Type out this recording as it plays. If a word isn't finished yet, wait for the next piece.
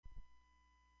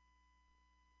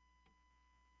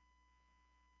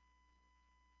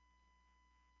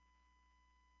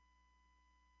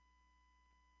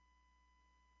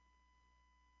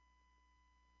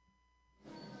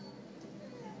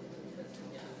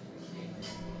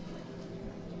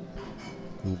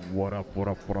What up, what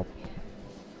up, what up?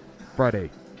 Friday,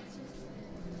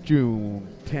 June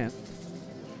 10th,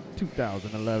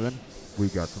 2011. We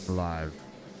got some live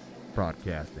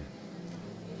broadcasting.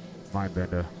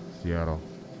 Mindbender, Seattle,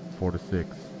 4 to 6.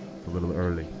 It's a little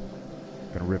early.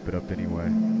 Gonna rip it up anyway.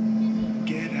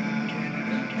 Get out.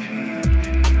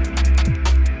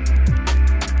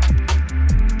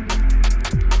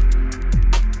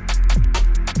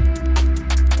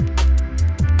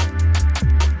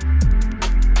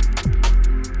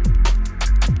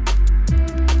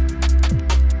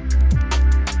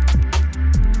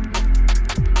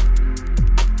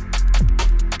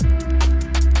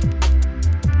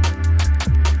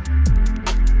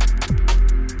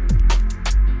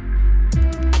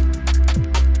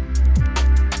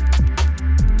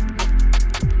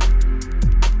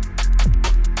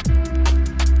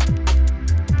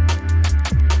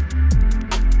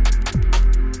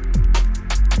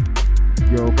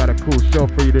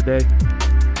 For you today.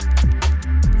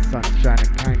 Sun's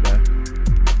shining kinda.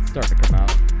 Starting to come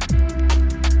out.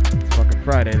 It's fucking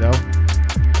Friday though.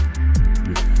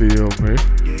 You feel me?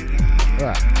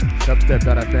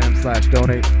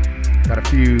 Dubstep.fm/donate. Got a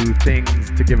few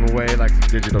things to give away, like some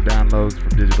digital downloads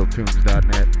from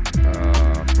digitaltunes.net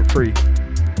for free.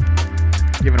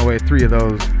 Giving away 3 of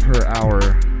those per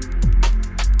hour.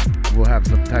 We'll have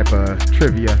some type of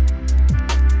trivia,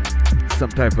 some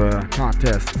type of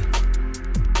contest.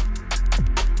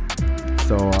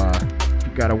 So if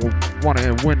you want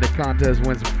to win the contest,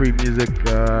 win some free music,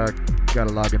 gotta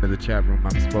log into the chat room,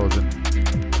 I'm supposing.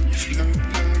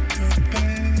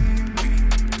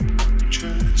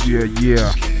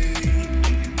 Yeah.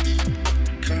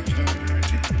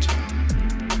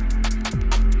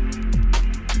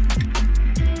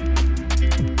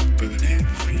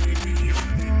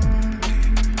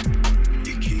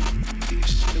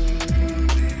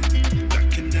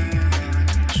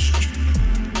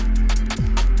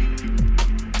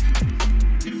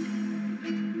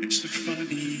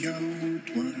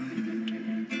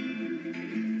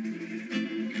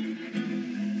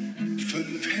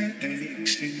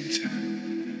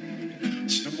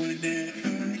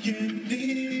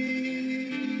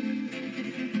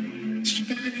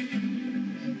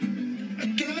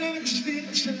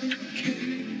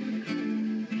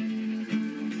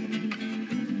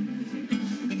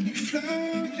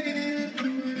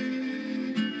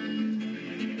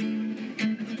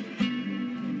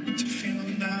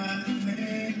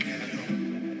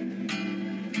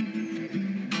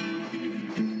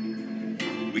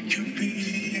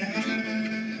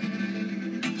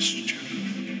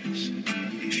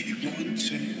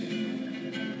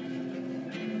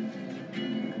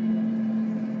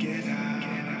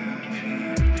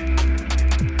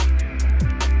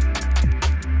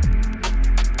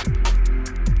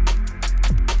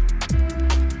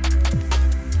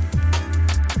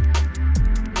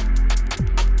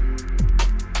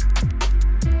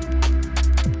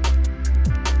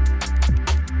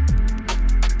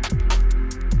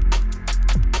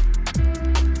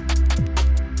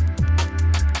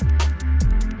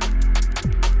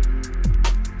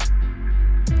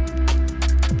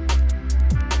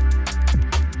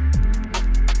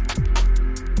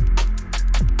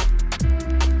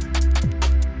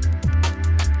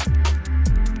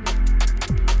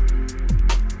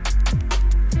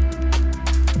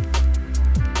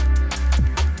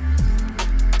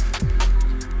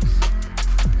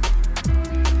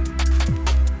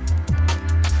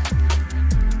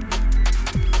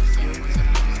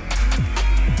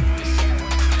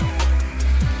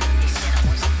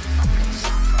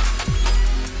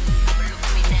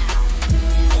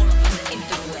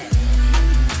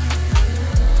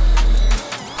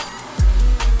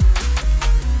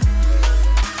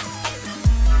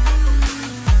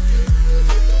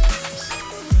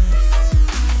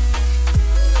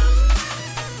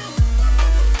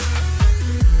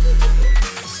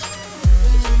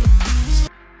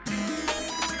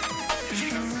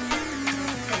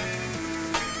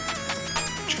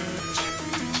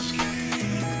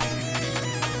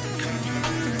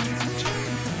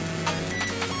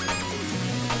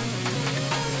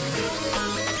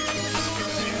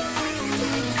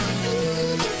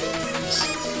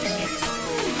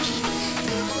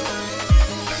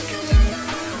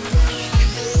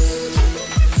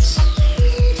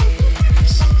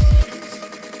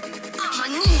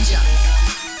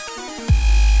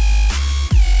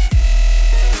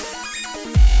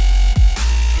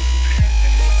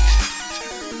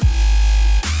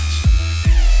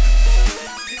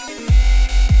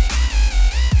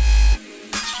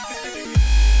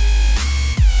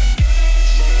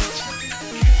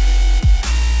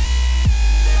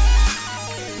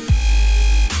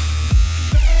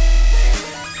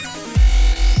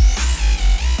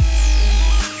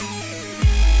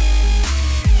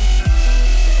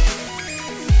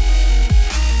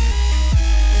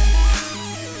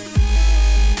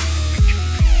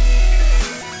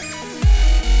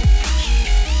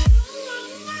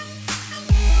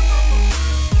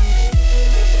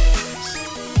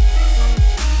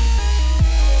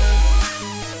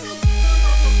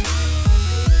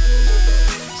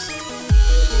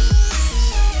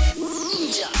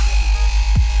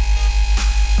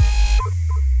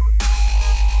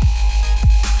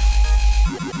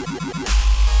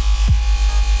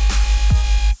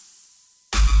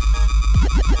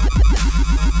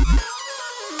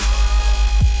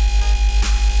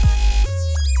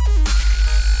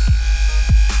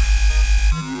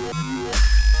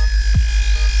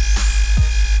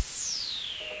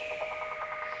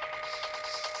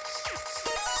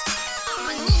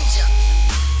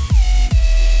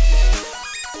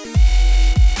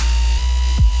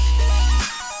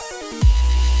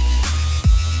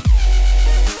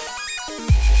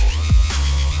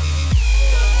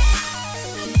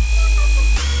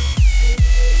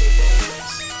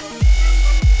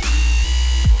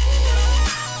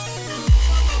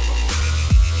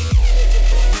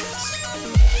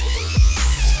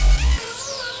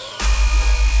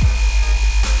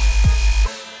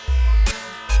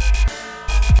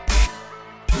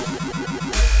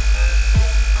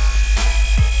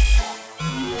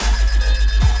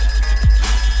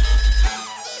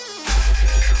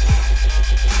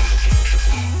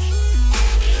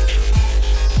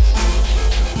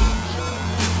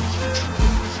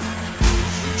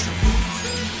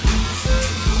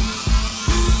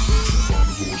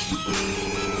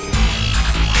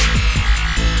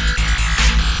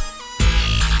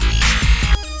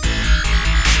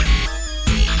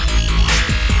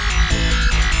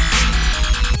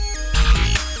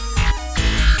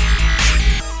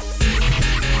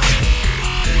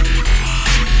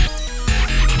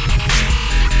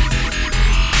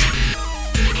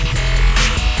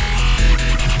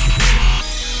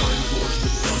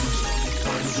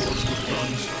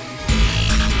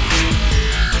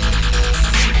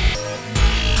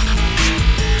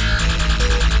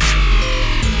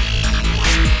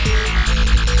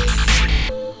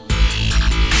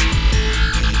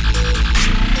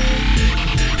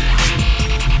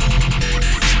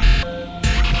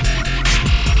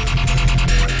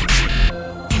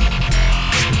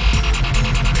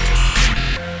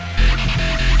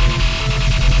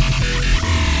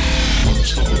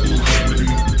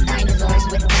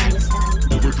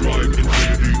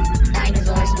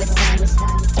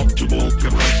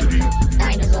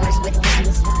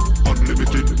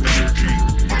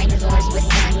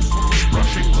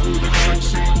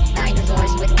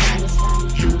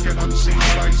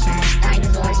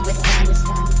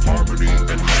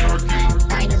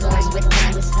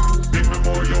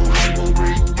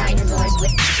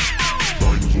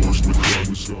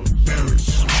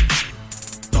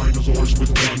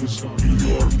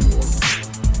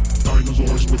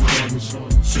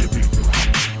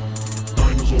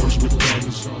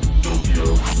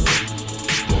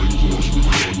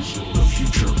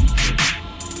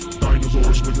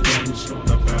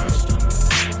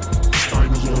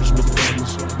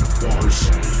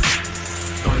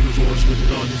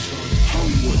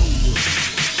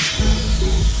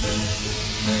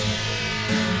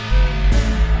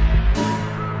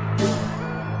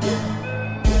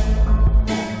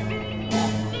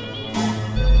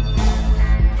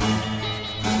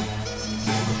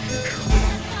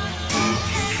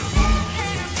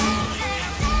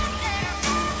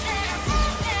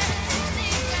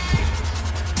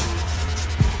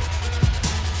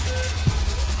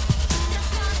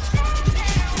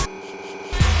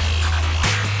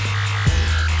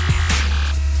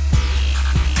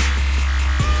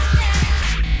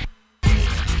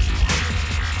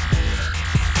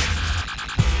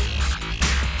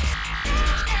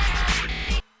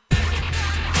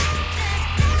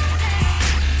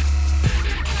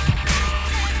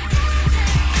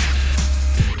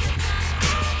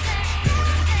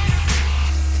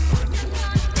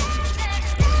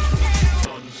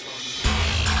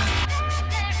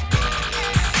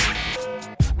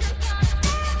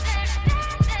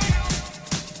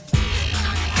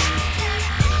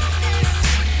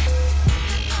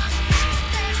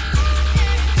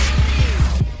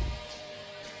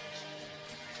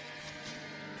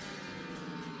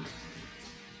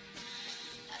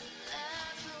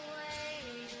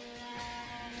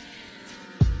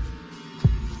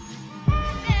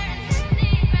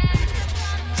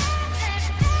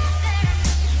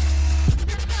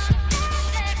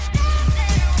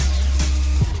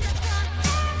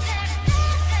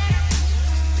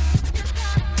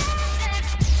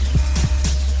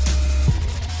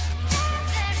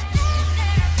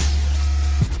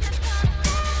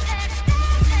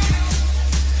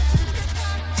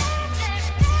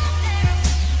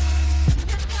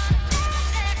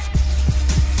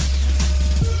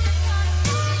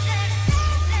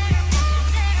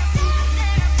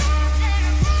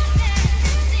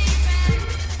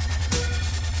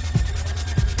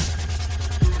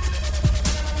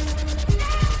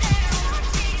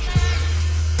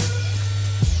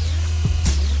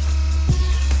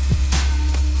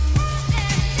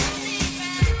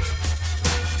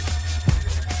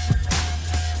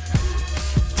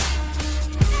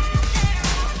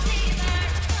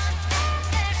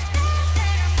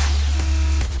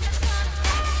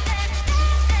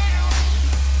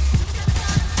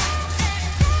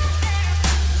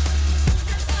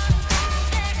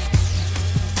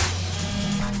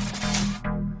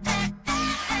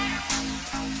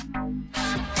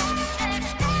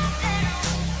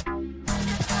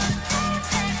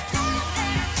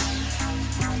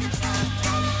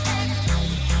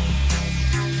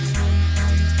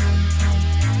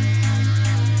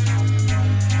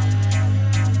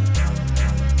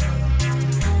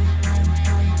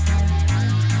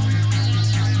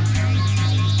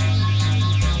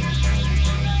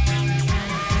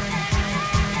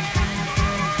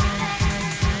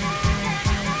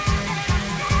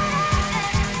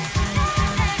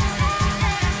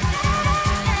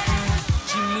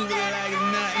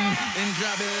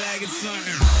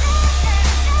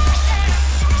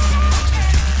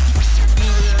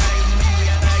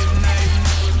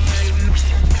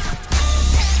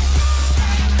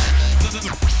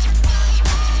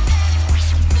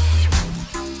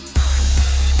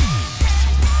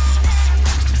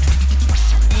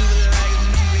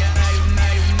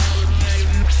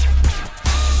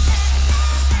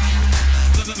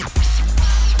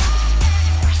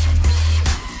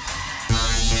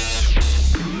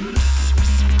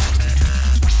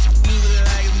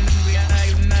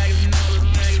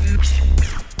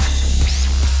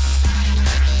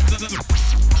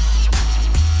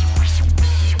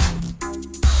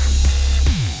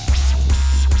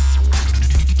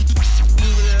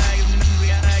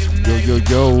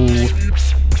 Yo. Is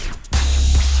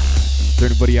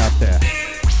anybody out there?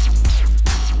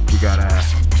 We got a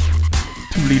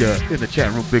 2-liter in the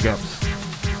chat room. Big ups.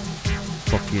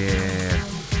 Fuck yeah.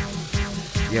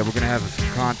 Yeah, we're gonna have some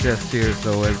contests here,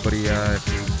 so everybody,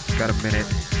 if you got a minute,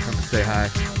 come and say hi.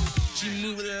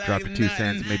 Drop your 2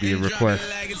 cents, maybe a request.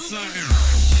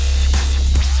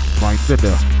 Mike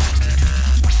Cinder.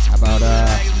 How about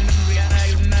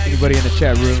anybody in the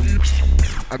chat room?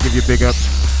 I'll give you a big up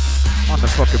on the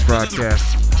fucking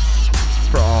broadcast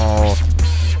for all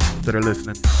that are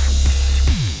listening.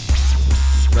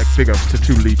 Like big ups to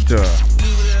 2-liter,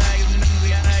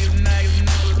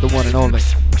 the one and only.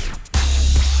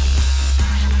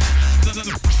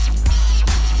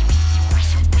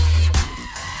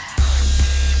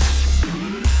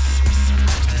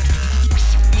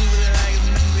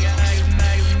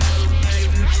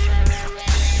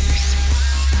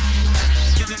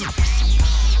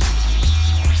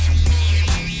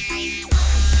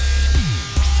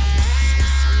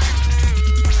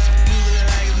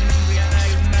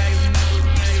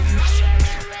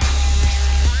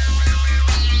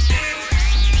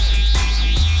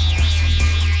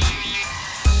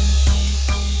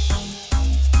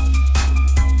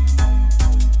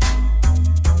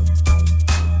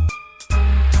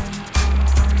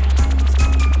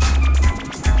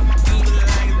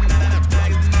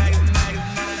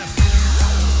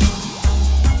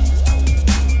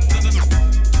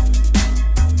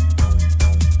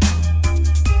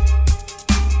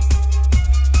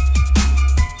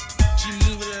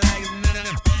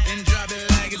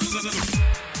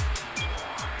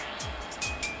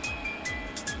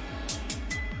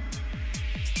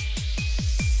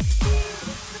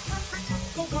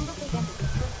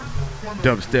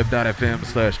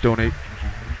 Dubstep.fm/donate.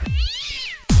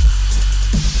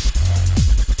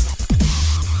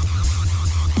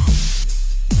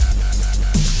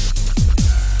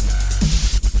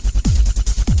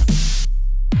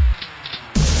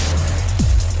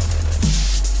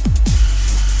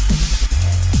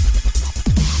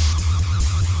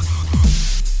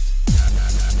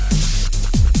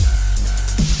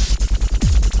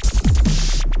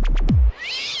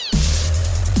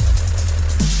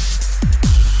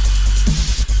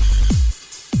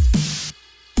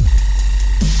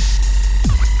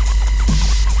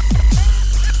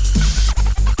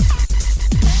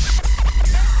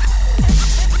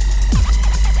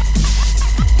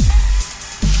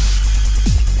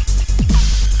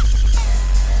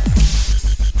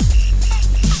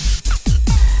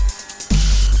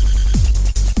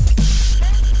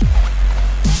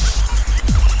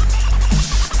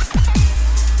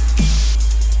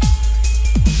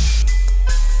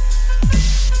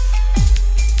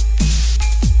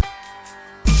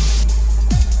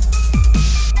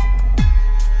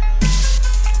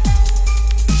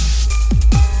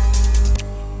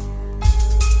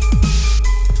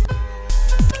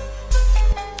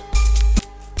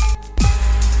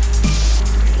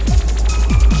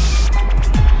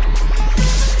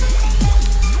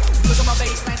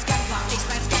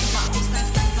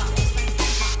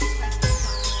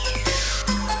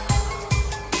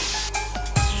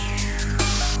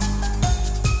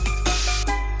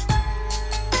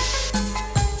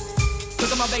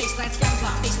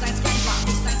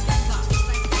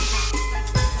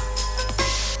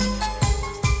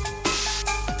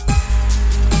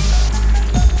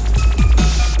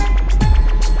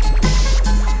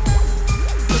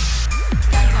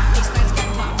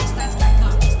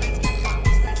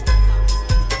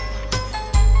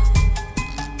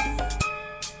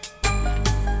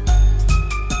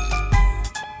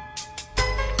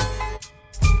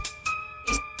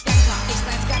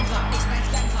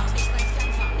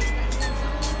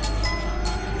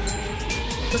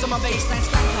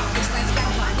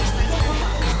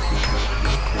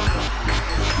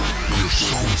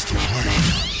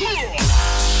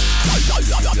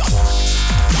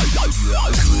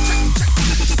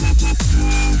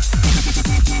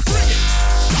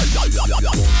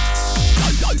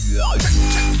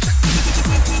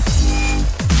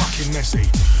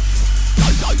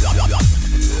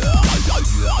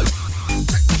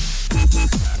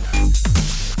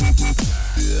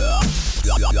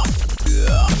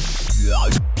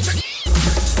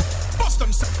 Bust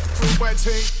them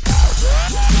wedding.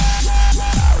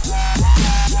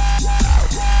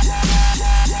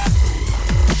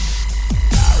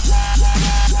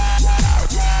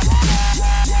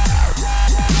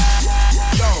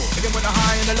 Yo, again with the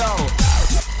high and the low.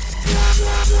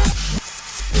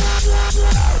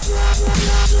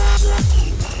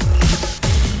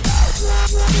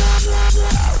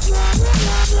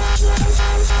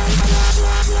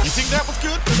 You think that was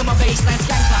good? Cause I'm a baseline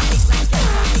skanker.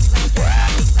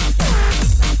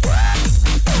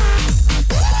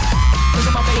 Cause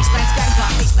I'm a baseline skanker.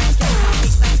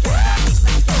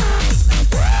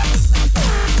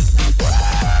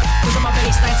 Cause I'm a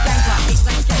baseline skanker.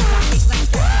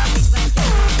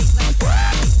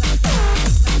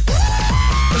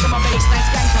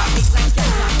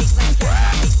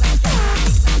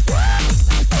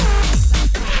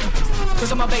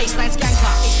 Cause I'm a baseline skanker. Cause I'm a baseline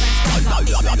skanker.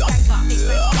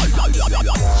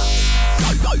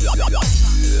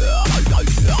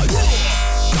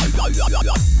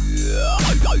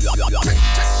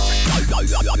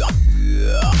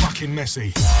 Fucking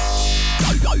messy.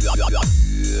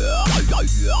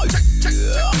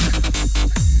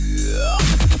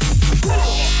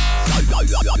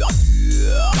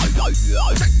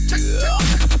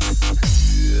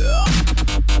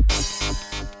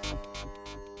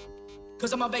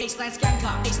 Cause I'm a baseline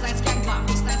skanker, baseline skanker,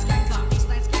 baseline skanker,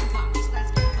 baseline skanker, baseline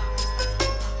skanker.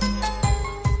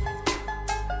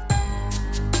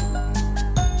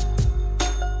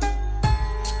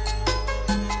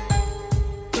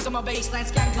 Cause I'm a baseline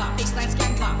skanker, baseline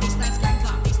skanker, baseline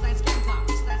skanker, baseline skanker,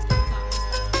 baseline skanker.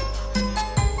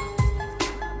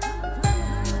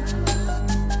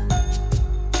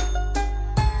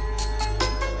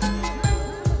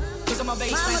 Cause I'm a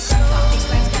baseline skanker,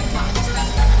 baseline skanker, baseline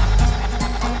skanker.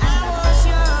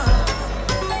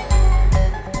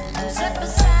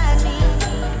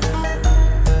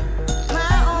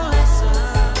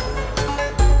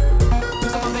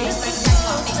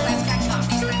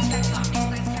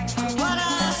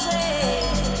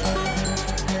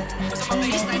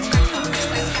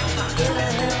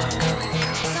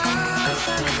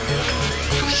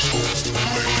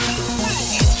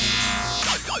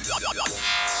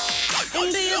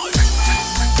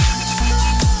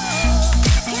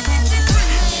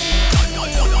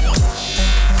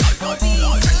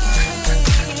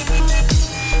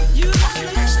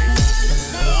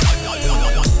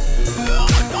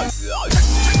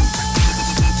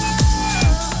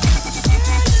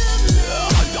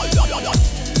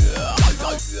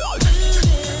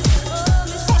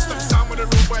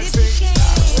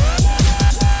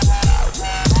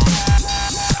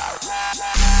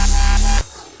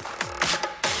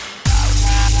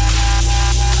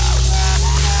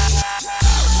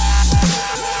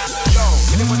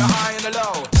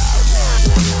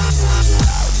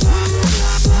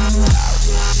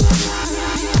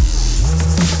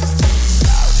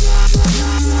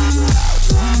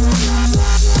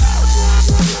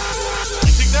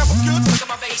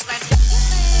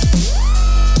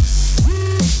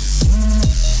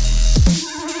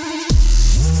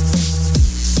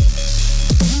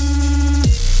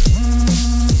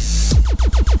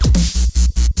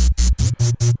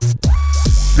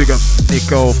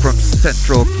 Nico from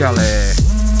Central Cali.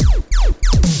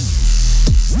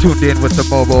 Tuned in with the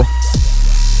mobile.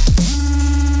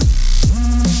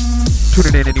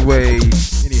 Tuning in anyway,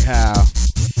 anyhow.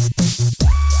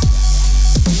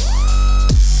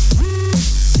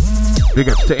 Big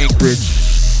ups to Anchorage.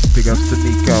 Big ups to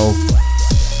Nico.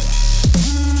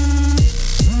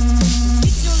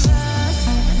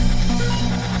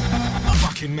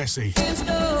 Fucking messy.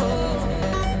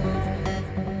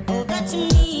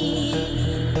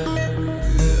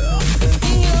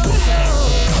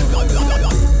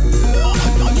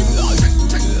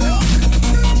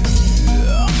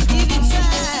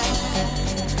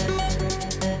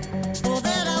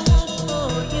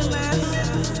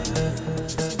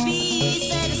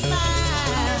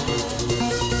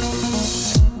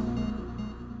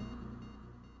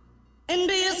 And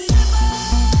be a simple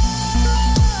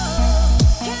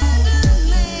kind of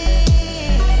man.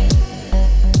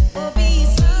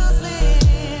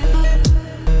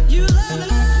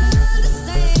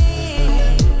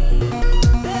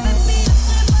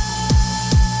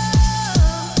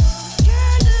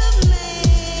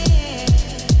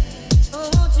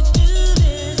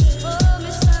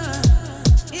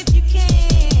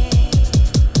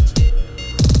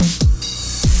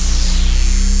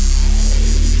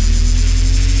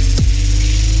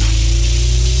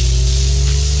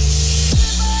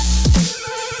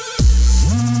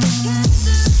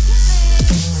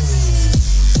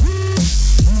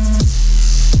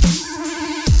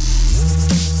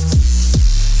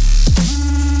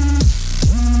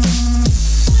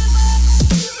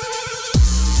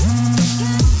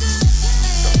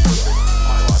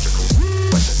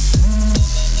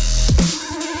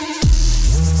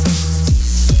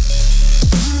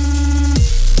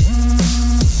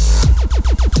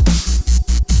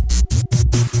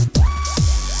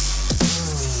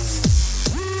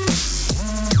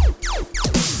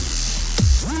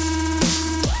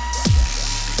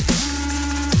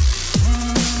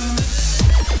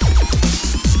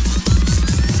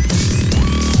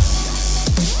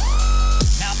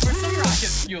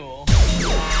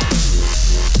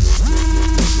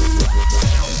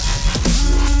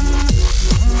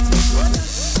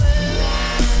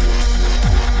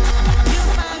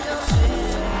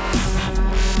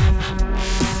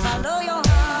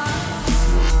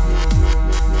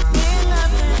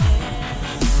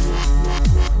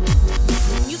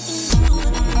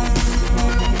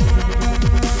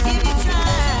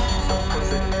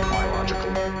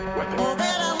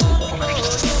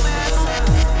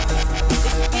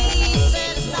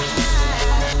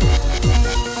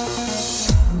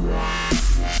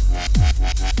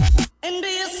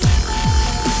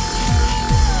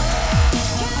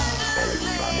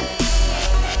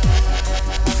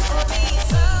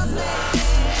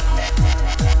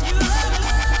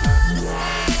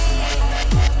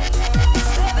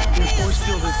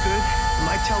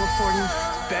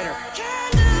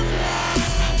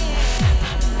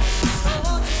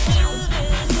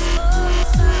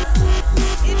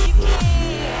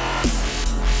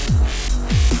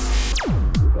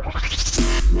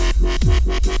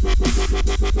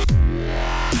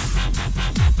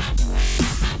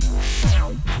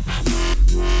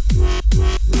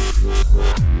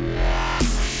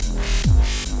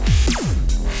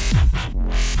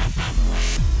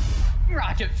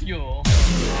 Rocket fuel.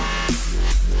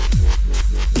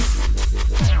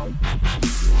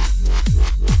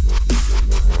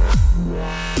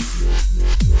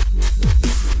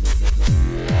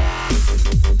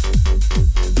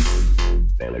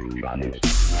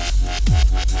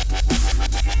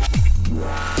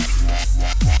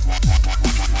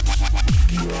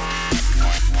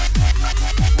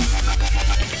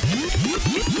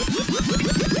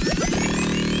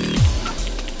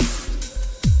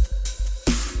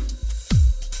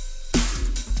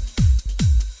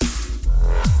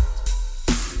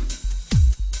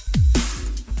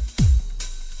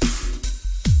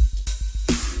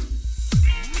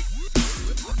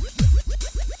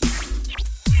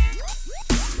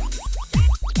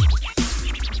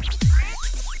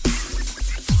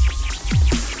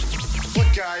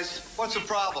 What's the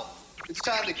problem? It's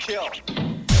time to kill.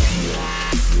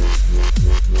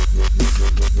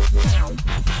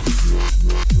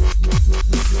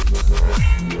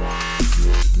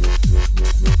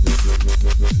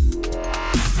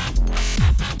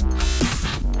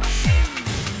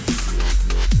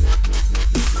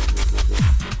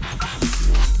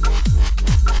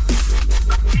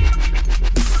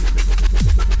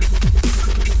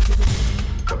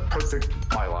 The perfect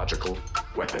biological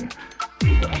weapon.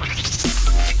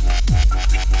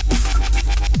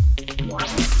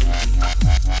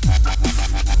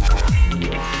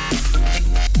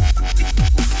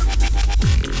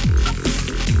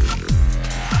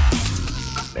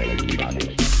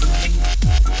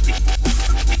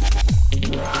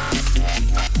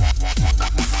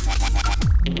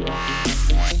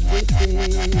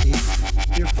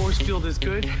 Your force field is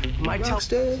good. My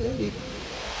Steady.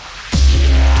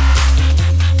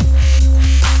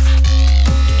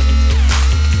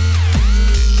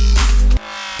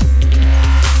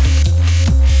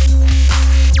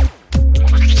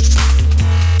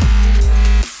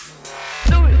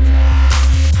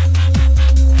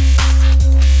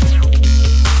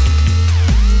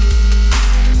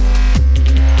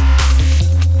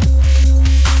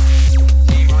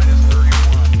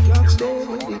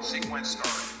 Sequence start.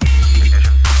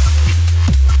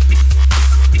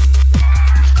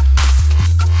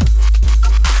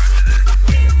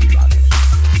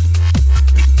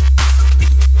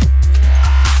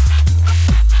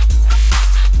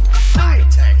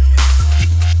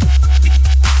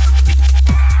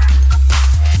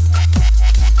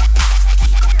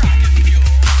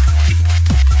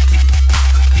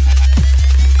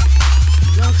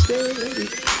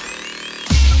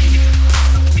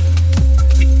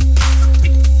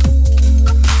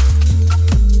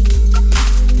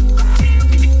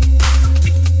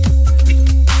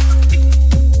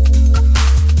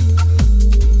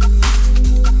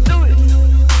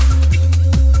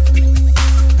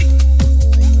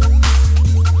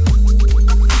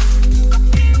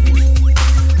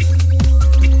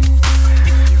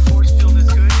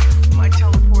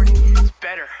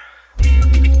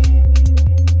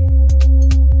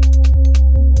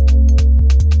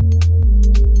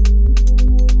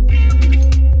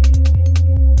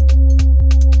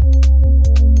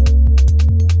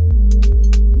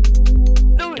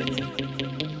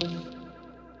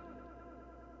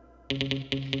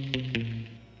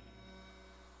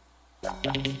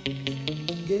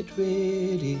 Get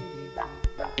ready.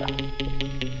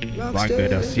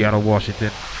 Ryan Seattle, Washington.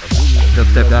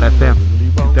 Dubstep.fm,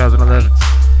 2011.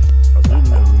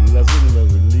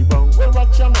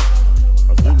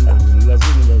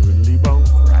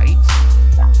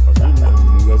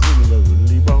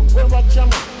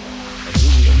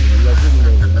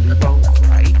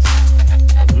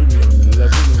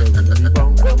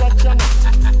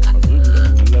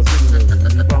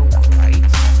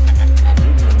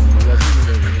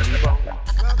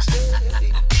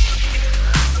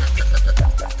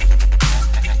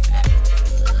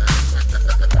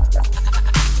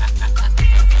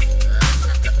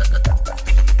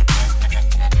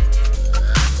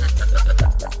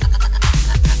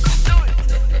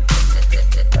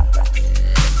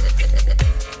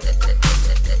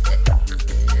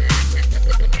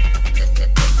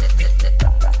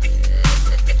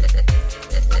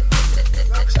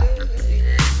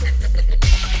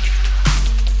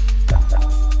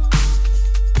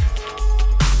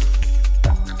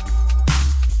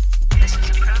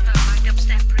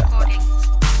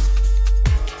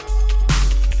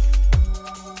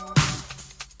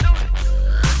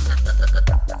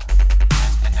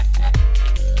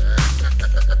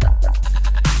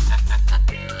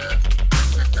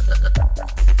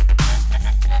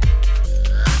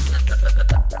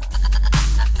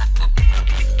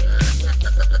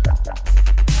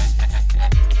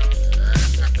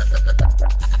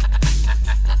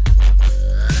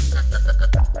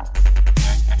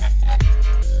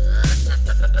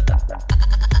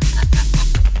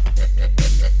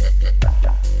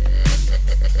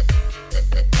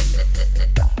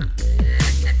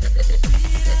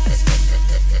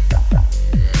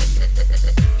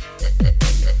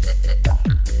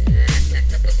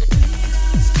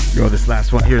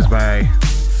 This one here is by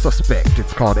Suspect.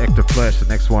 It's called Ecto Flesh. The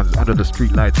next one's Under the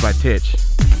Streetlights by Titch.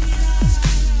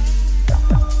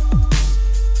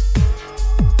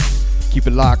 Keep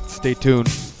it locked. Stay tuned.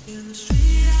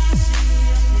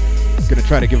 Gonna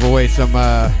try to give away some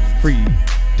free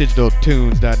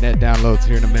digitaltunes.net downloads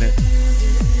here in a minute.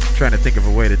 Trying to think of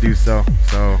a way to do so.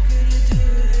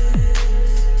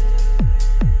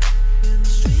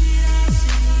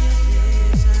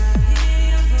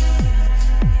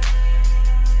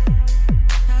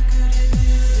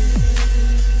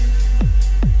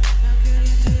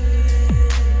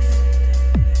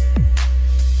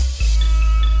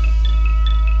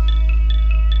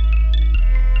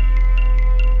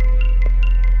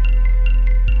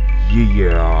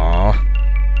 Yeah.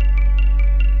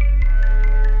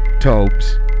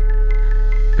 Tobes.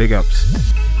 Big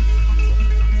ups.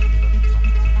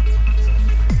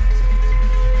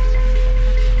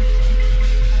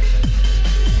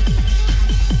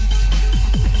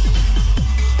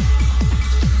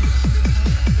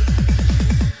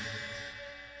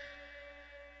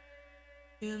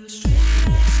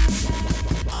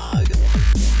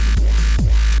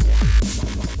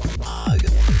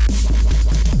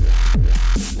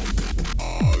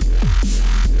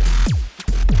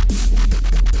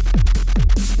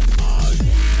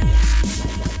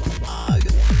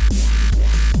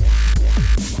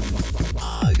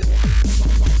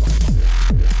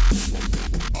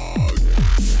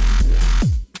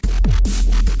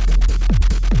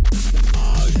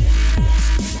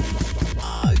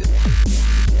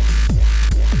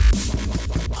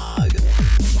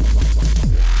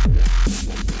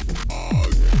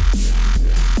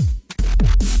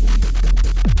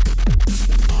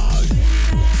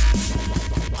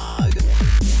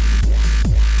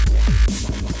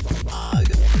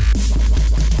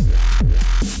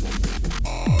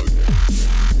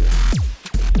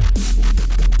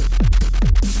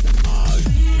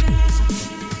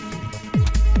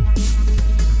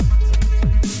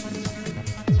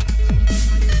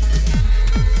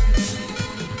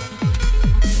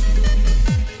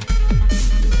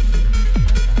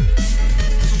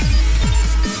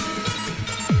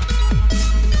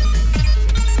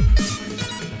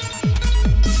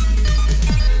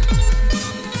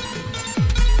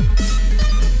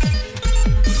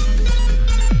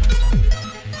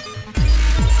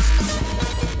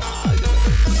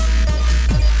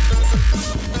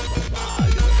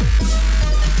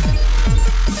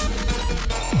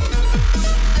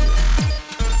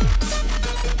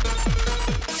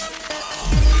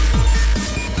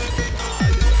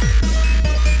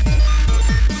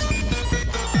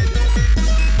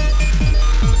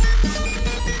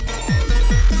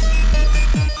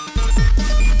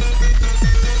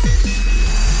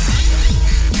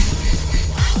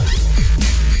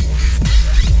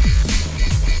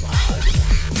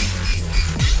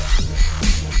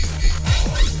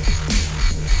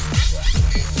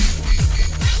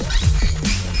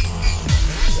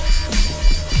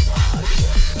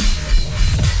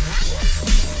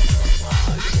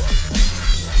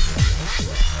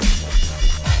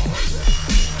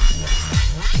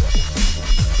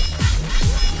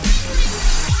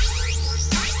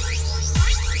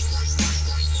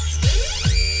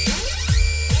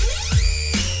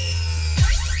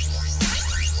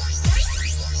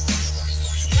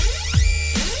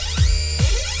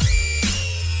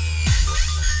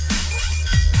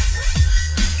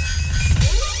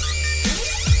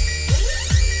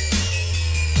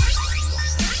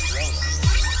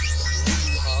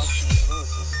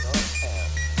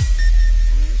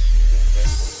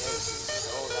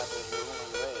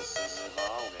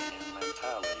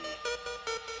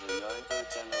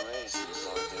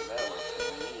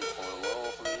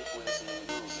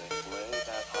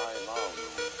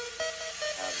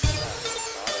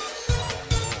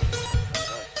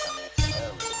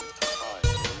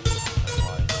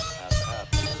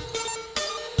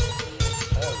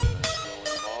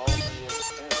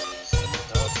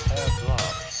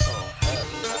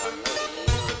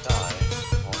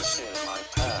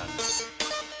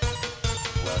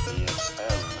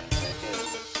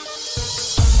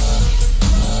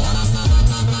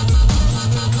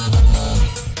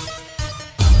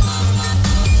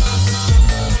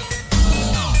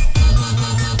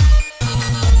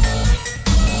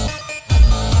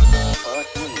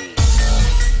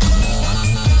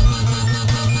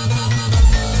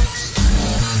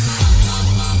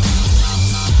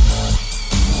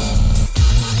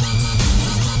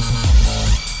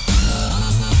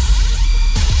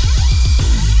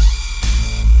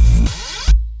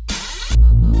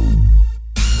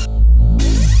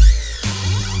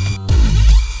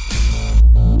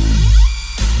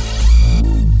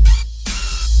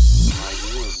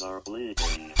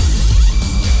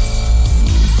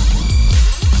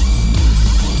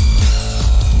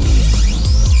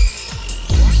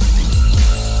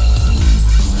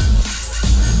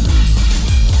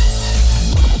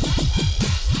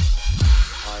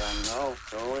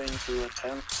 going to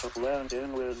attempt to blend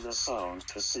in with the sound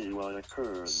to see what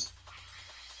occurs.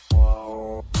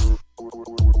 Wow.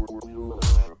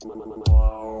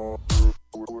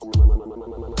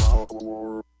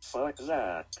 Fuck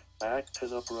that. Back to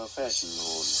the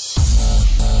professionals.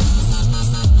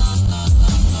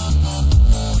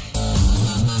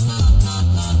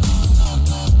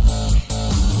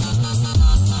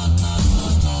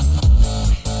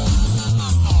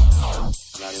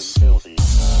 That is filthy.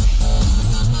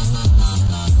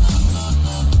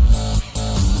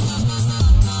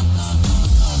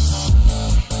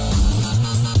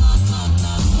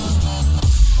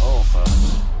 Oh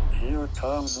fuck. Here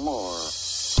comes more.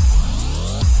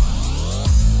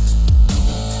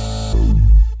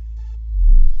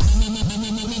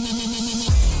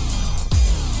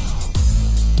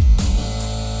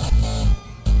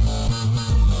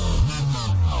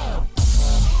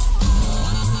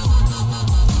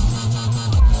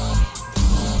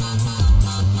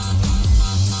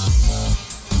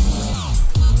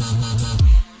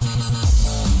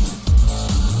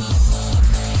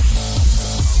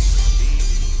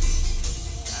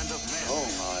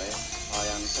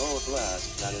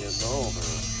 That it is over.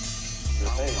 The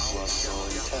bass was so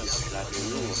intense that the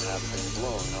wheels have been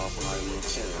blown off my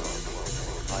wheelchair.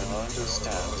 I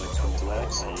understand the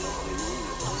complexity of the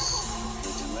universe,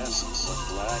 the dimensions of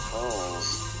black holes,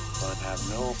 but have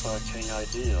no fucking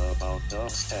idea about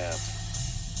dubstep.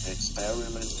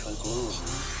 Experiment conclusion.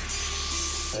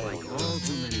 Like Failure. all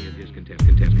too many of his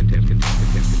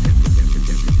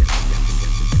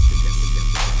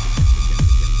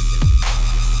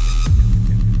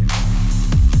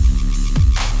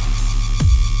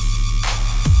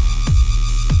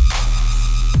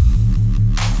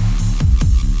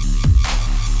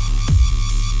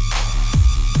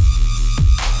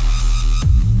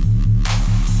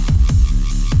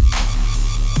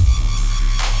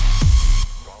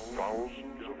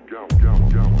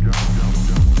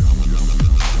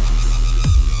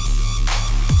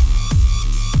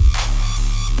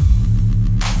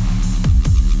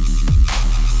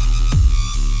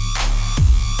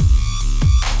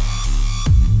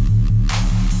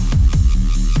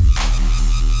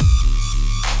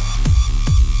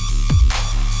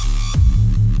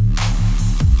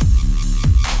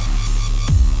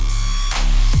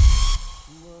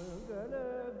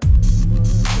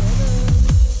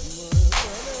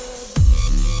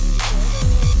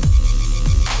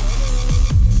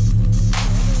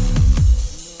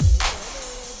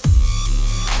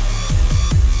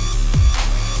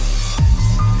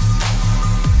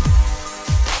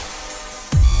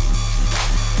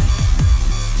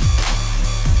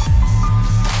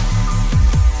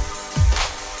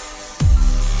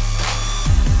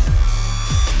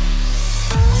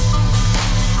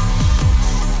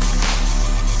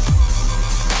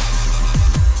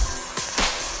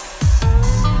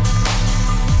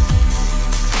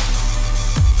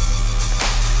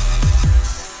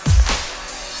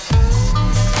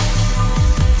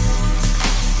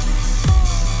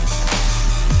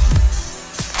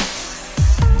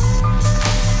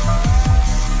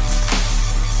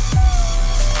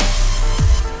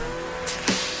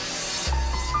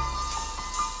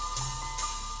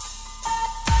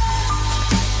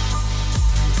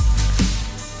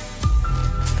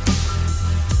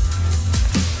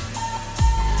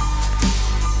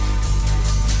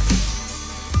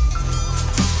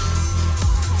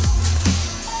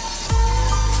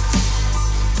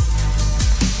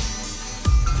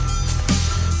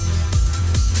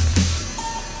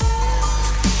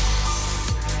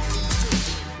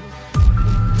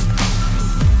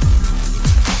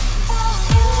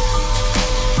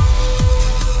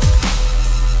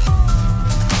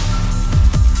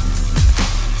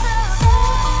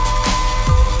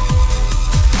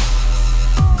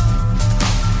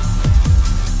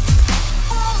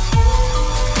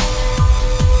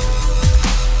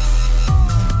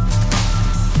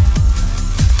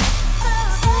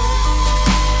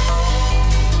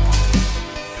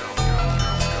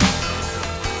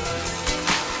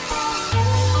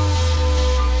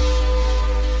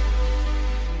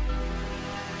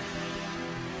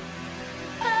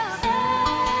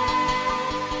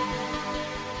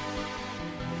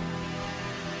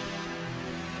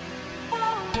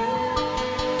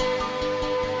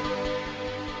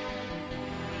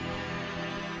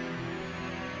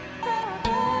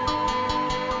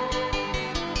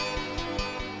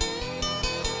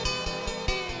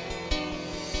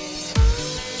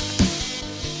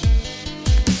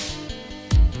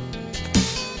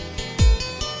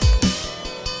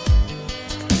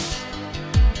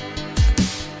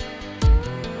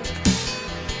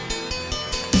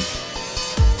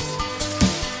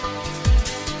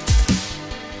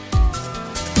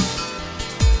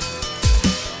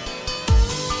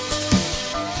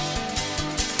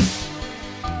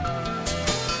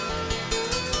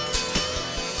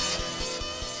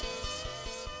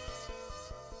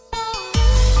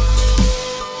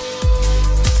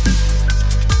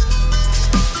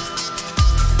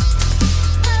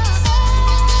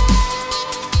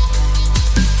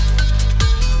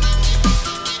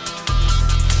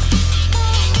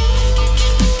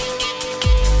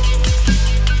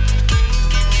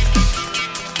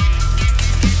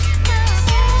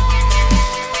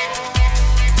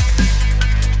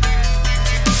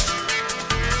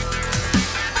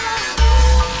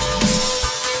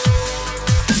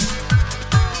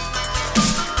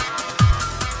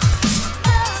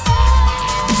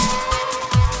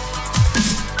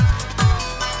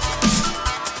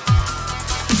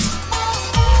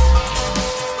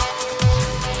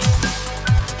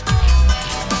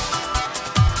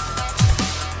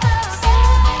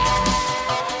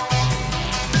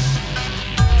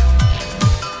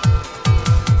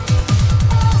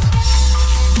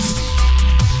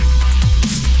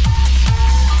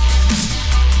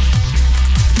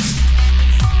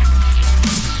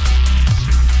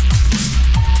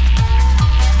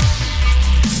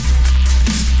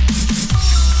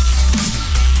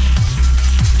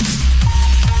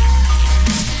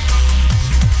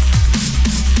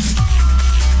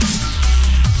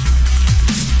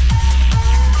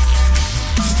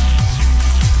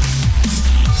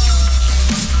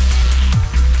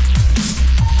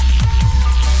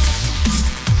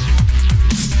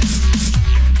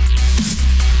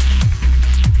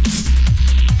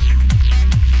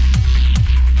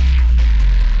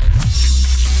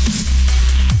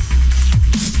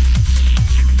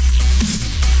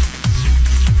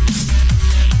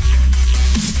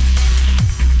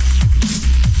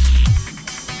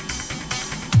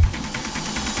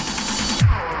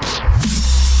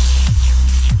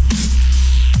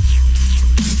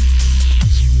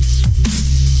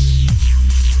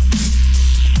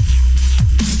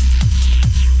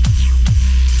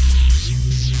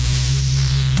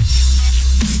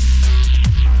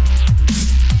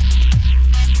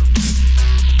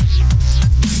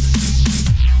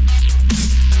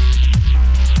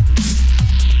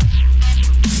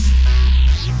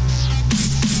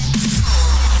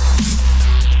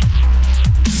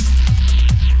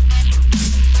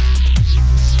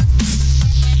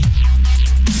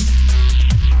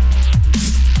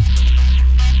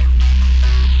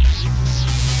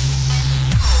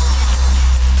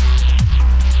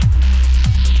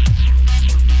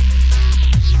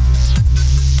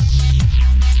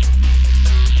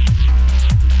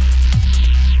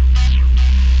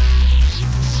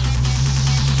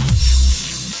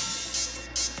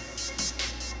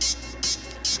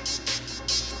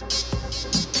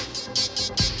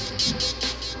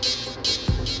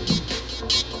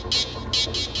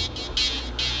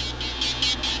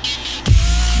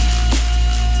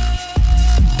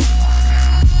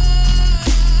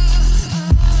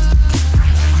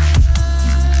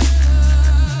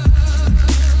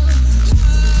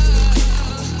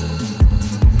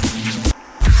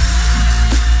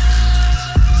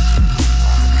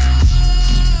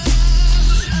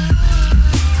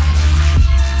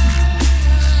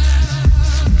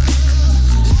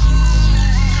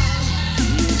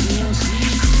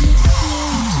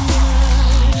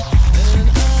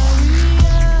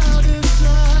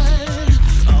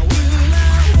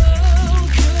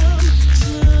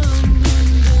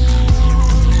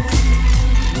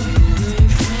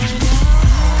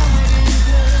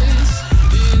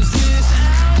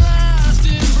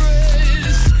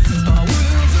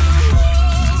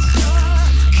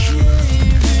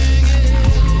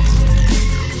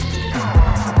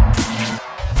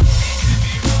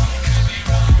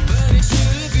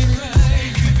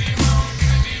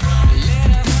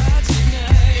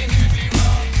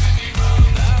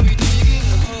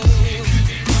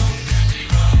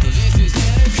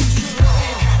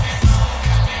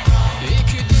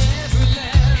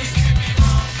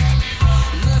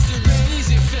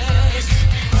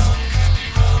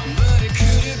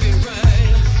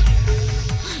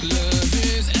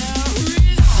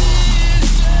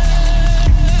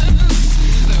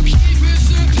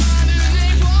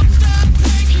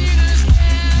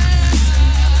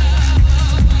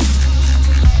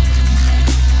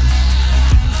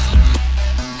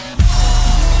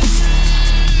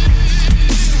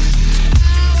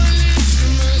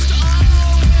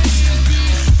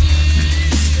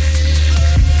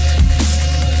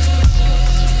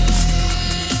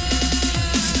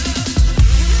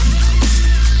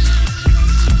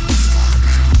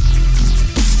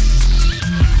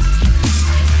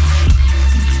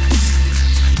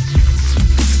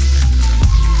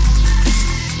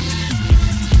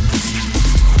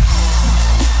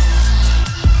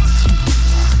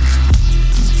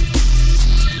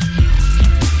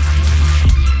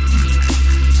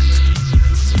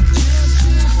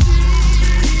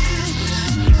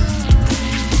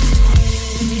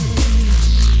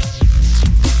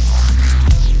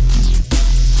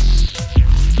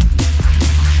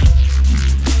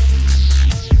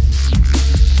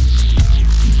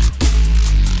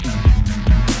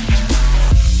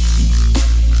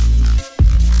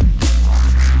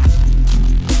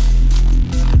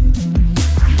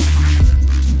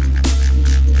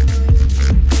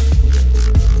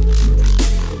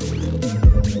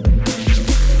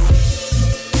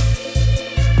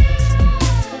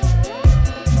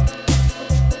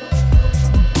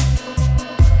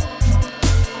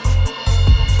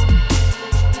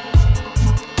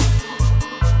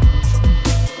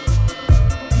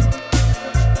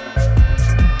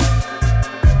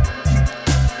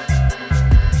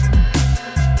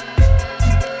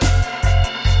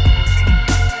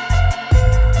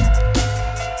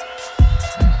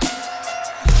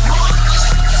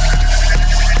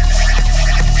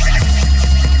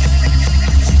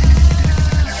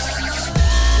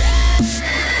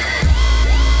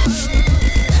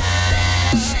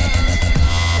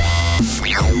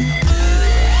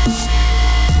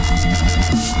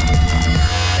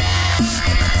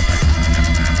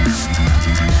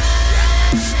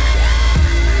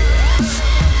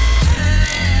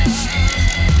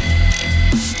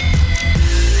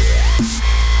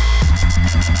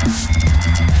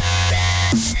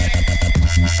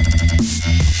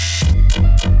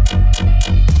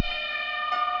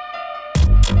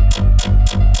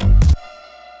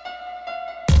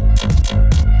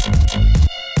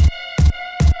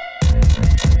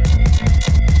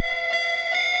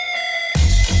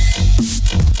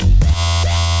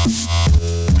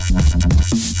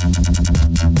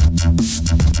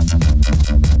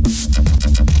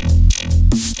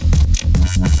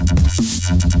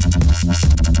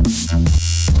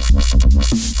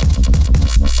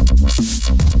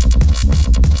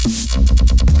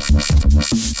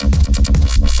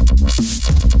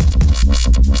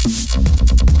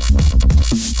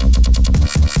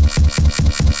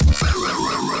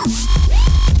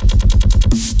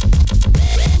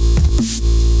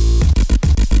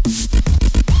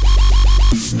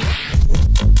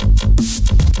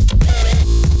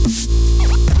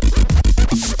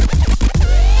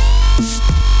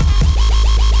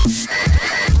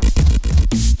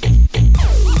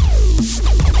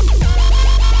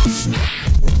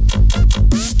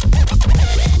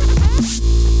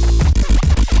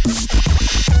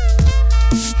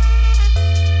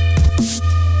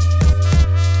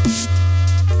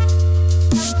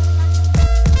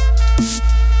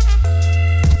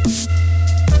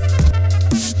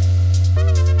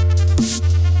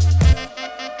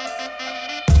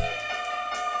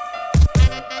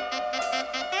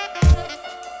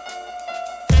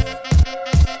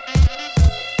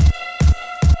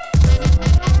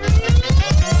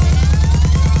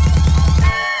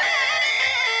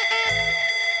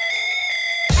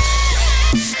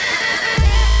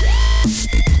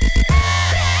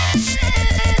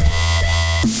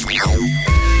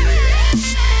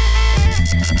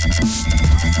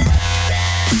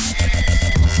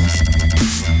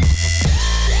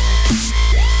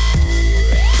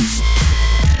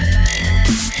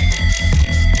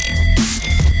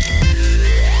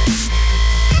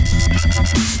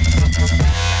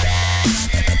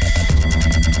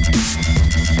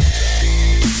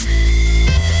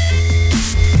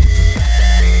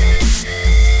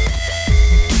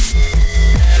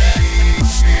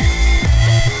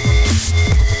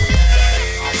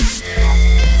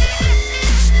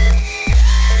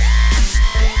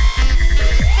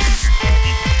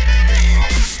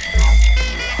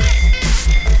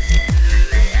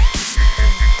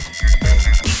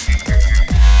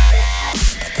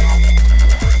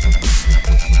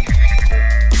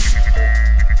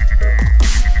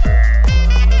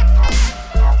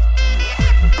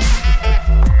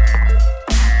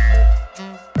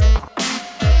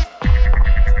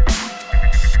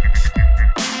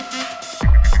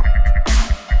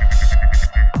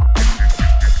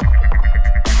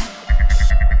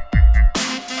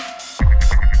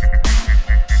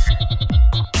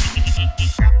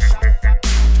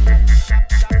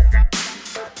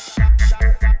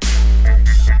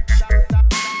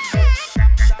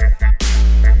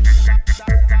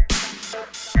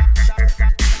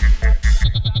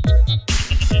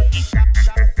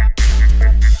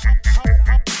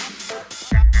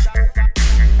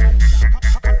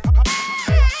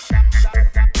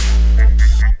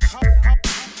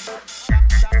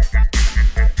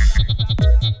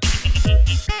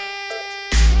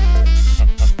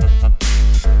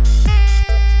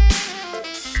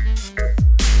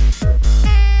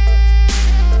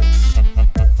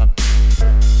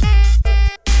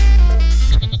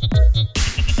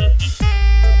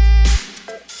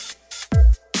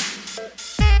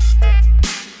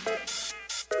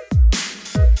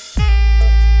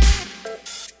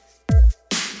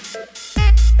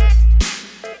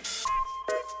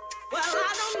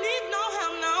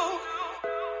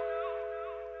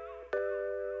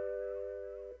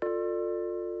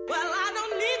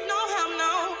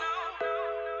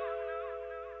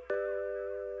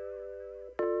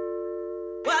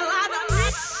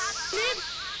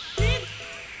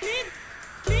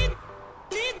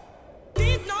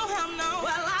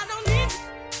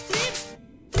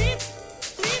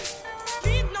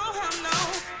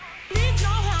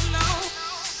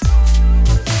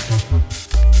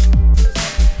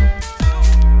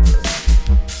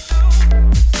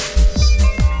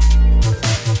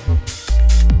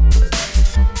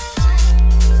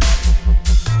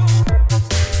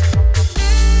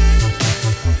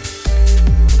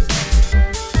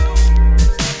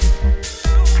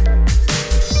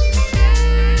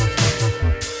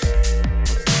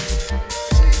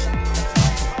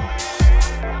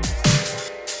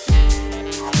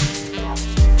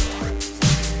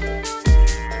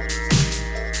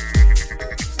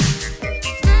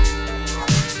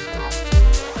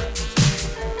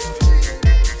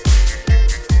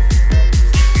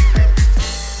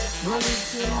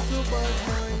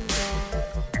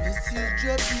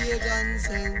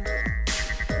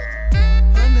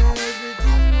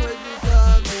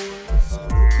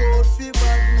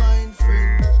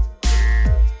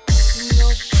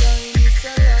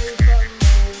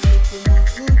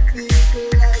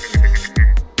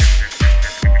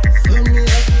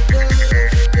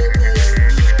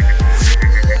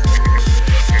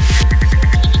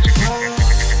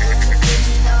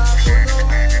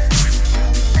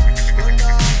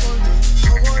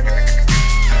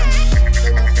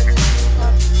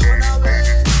When I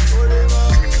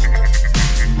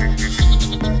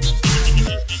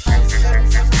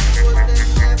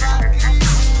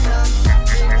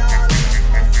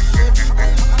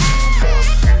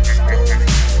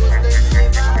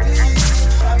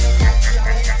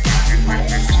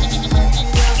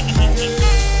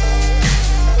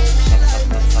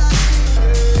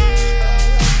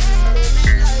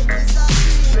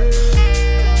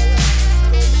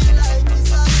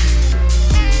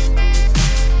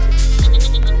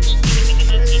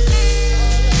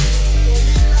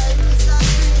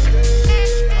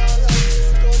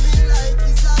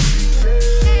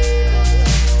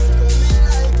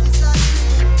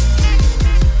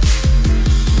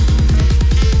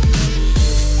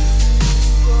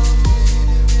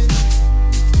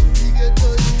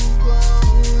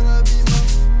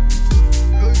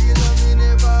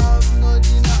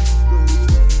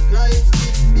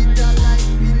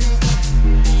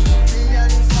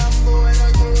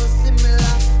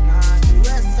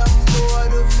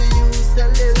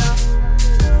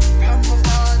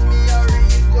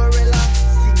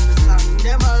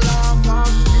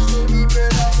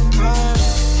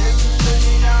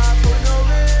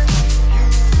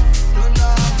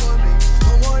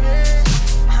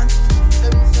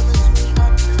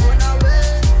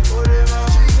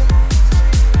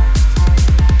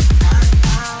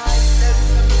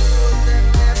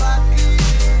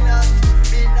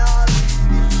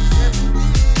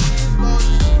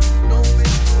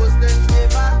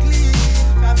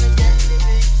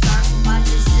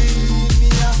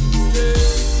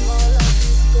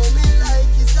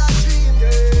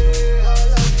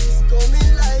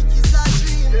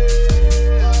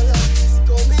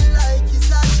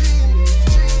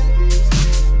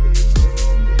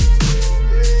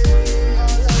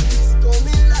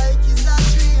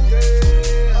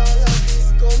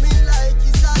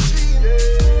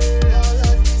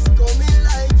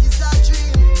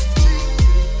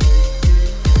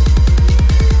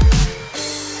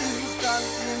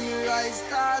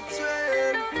start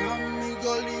swell. From me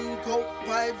go link up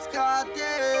Vibes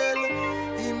Cartel.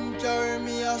 Him carry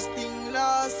me a sting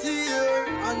last year,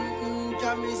 and him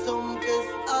carry some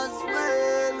fest as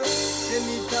well.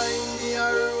 Anytime me a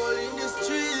roll in the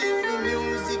street, the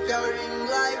music a ring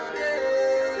like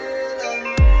bell. And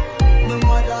my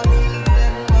mother means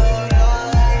them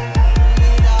alright.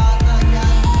 Me daughter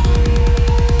can go.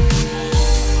 Me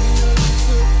no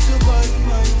listen to bad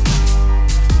mind.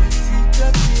 Me see the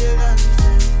parents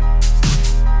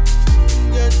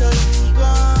get a link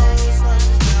house and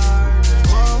car.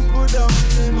 One put down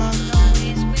them and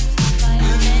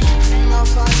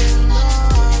enough of them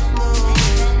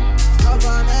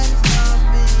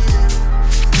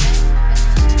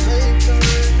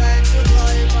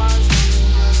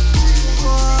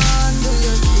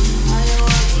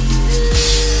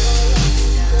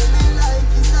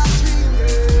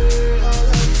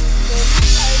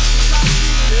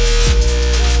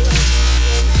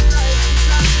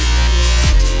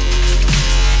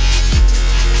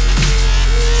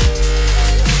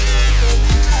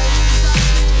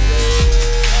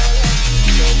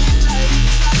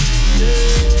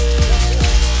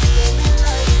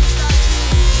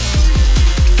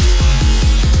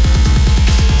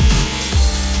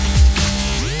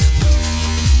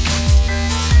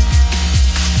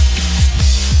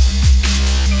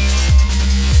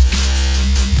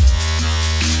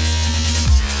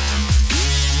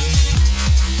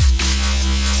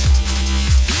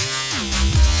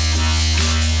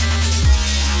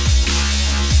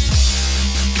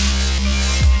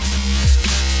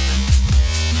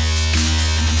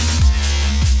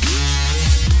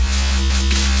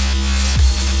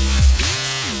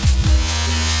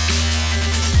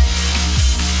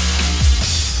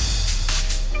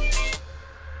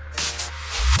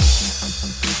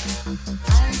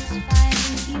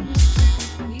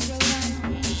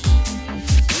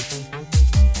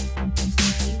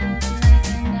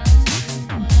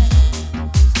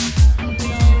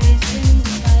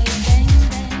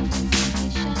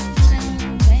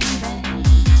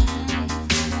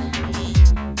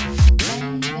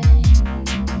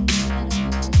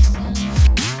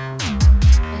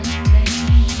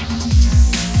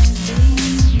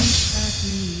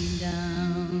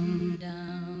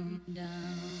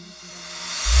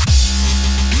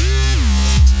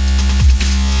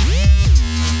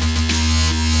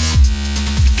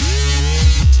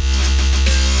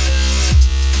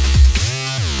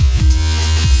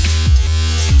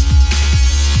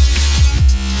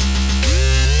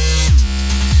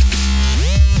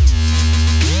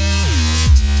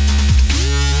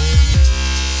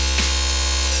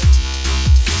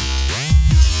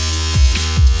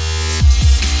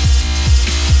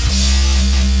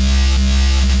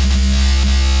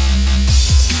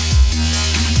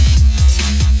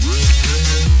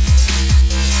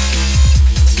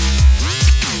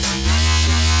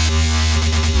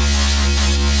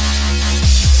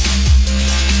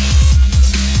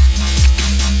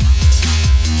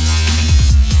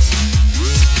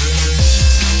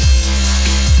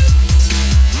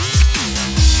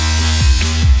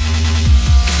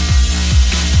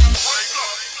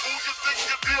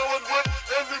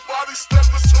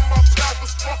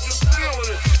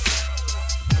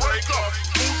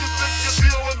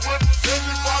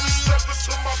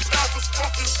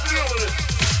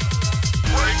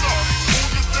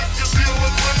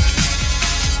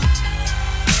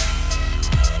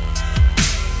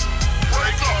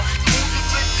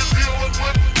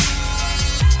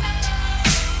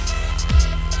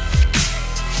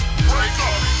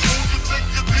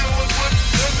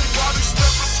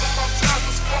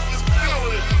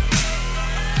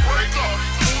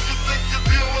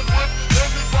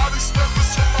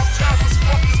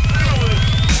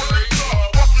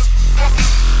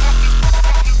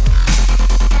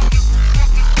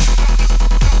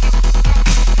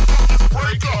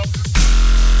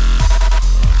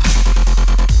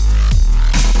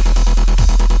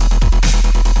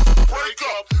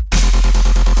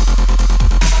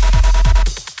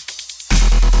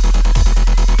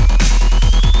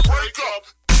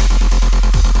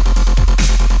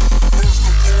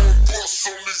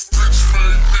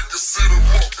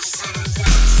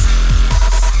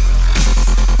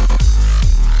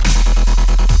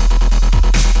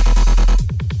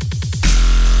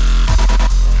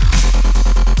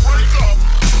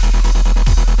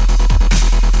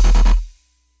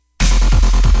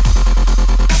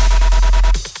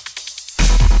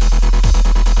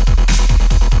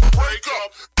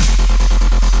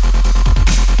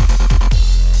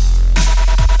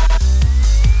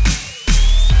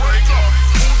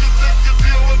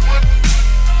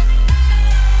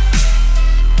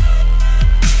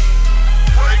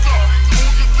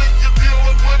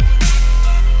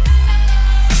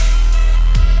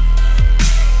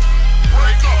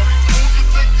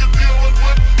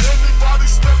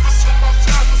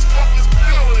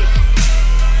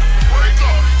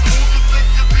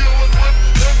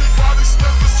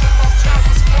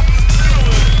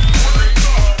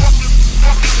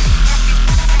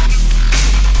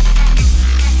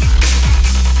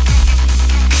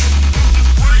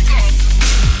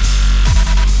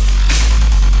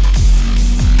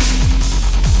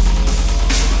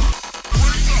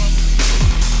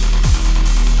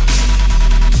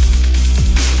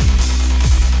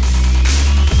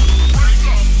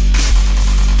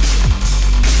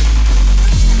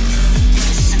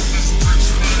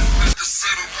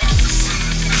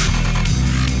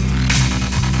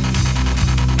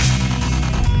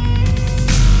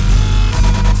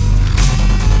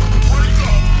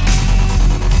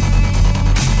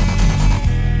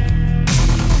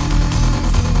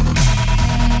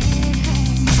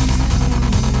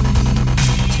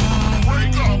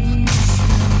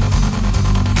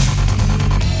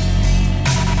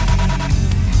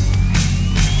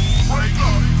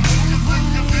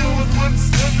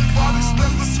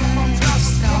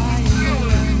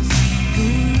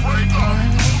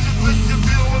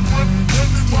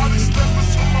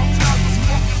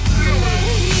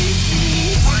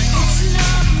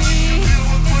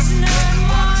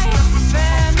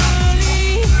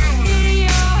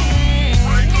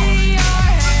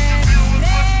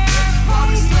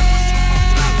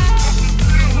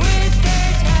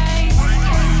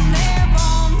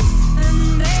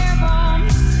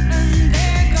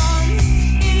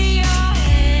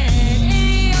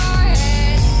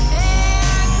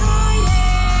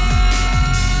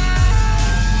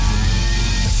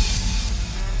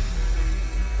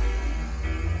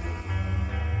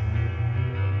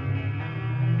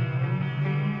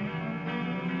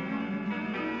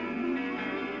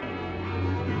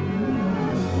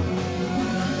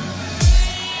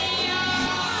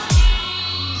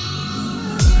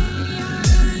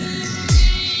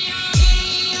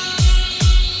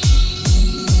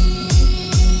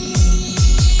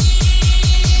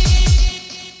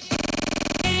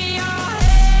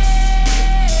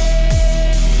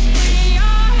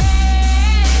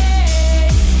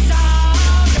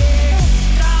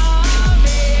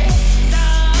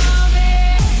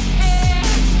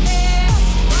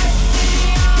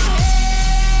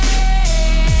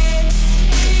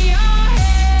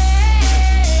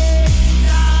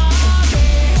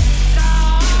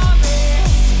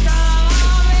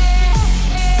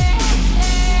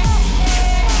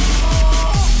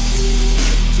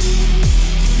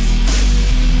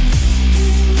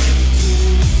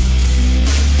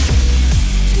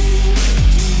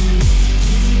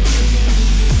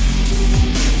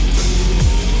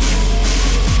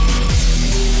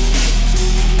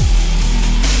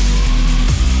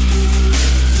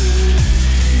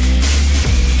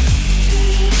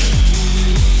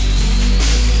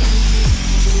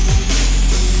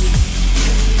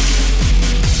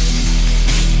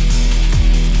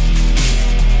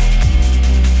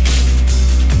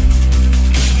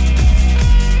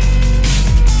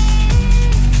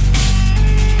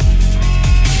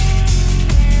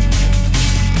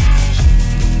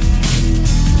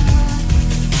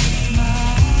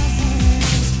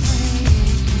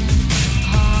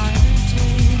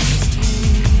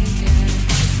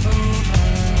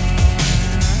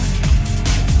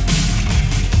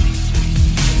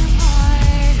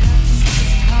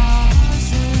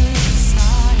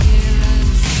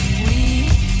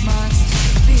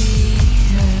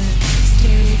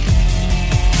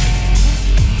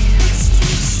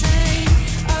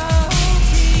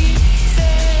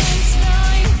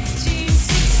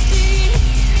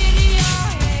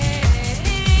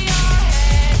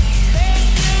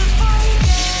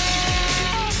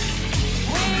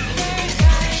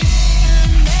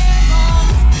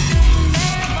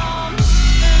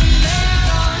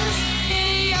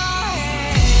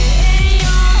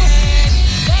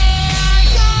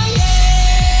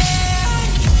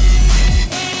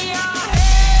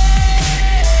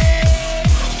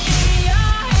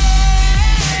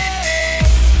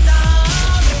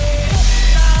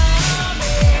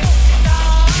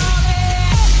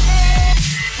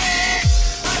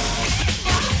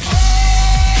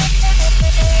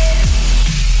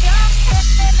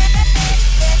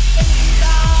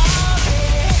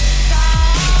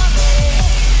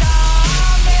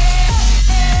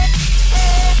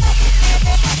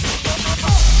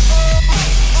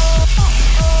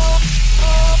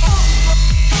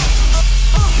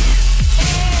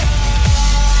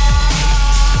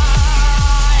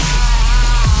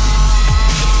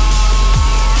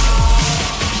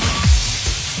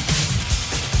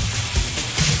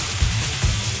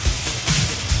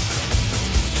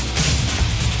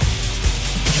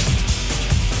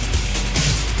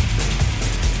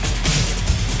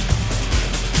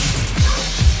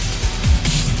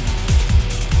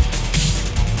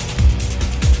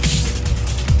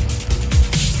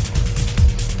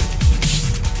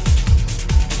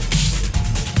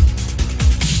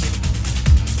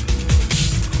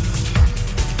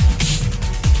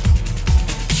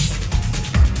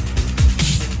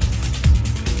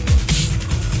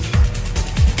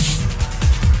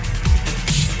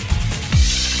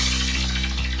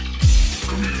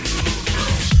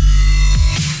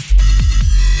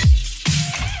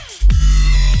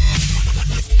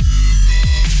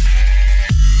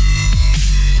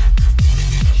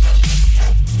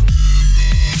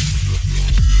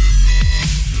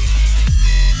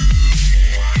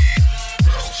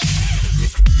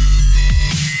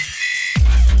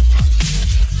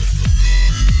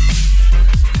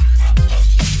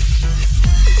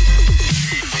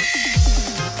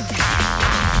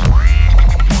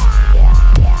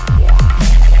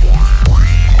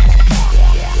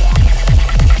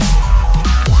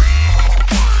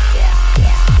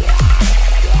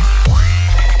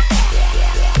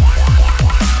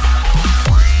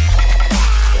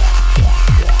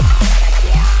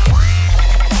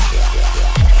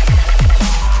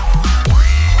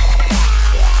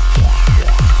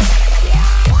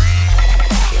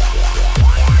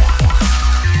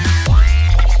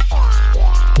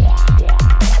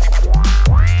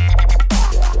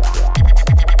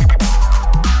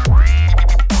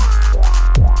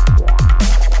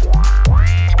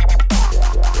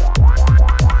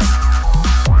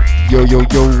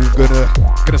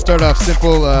start off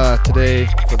simple today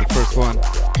for the first one.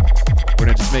 We're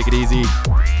gonna just make it easy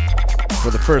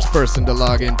for the first person to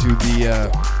log into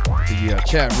the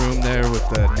chat room there with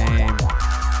the name.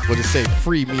 We'll just say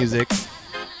Free Music.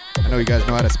 I know you guys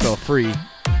know how to spell free.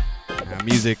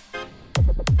 Music.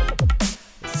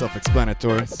 It's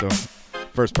self-explanatory. So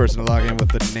first person to log in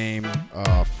with the name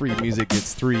Free Music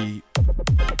gets three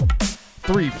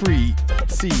free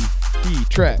CD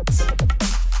tracks,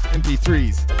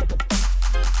 MP3s.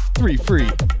 3 free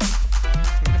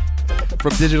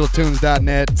from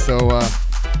digitaltunes.net. So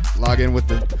log in with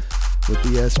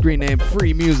the screen name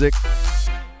Free Music,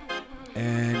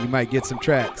 and you might get some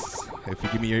tracks if you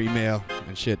give me your email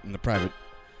and shit in the private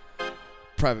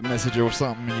message or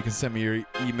something. And you can send me your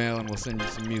email, and we'll send you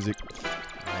some music,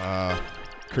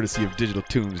 courtesy of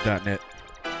digitaltunes.net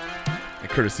and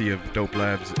courtesy of Dope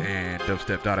Labs and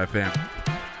Dubstep.fm.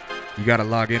 You gotta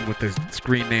log in with the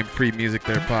screen name Free Music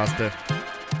there, Pasta.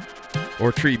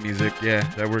 Or Tree Music, yeah,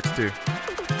 that works too.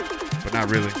 But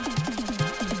not really.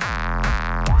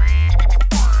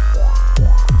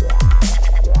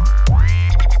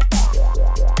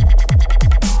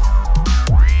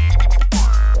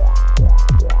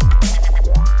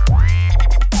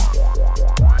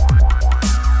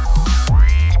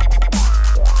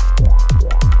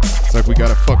 It's like we got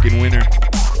a fucking winner.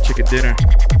 Chicken dinner.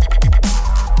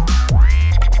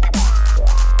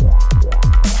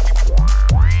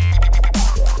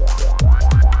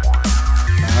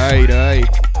 Aight.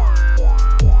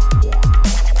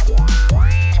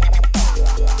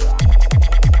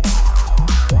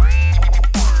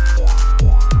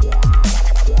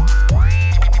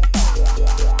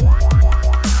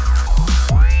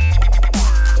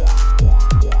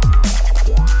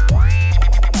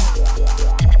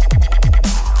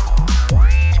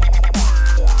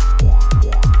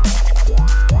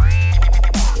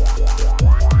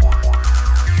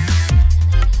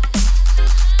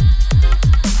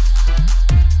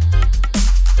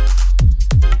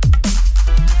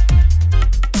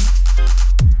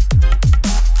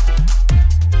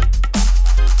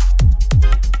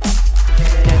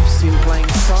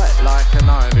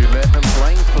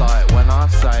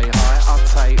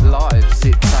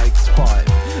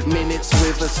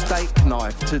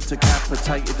 To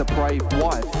decapitated the brave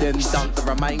wife, then dumped the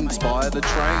remains by the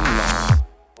train line.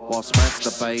 Whilst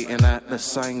masturbating at the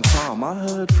same time, I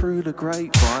heard through the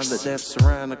grapevine that death's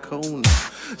around the corner.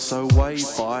 So wave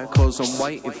by, cause I'm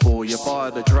waiting for you by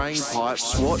the drain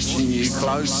pipes, watching you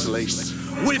closely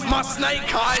with my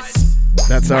snake eyes.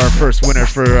 That's our first winner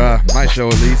for my show,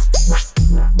 at least.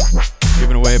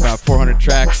 Giving away about 400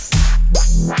 tracks,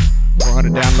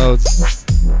 400 downloads.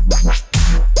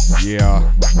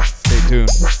 Yeah, stay tuned.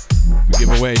 We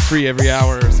give away 3 every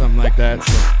hour or something like that,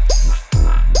 so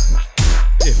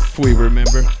if we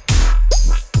remember.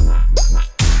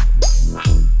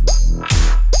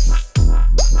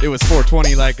 It was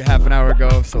 4:20 like a half an hour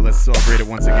ago, so let's celebrate it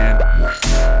once again.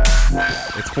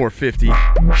 It's 4:50.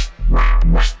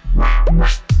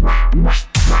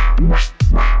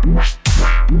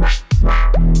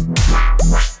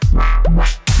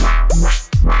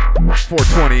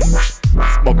 420.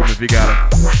 Smoke 'em if you got 'em.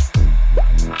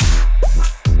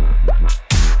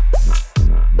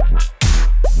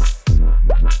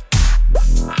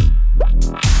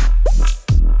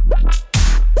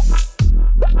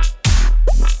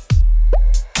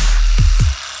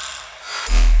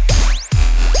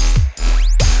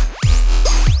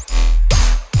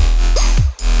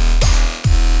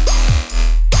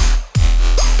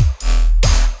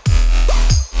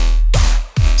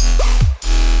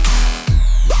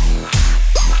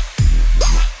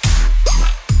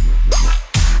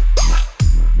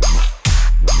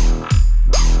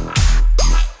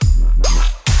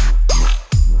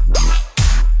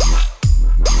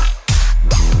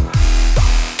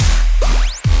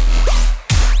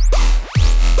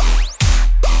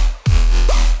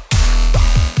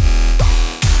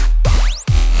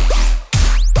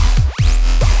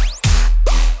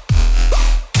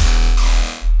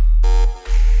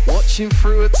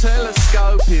 Through a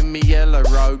telescope in me yellow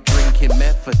road, drinking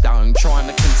methadone, trying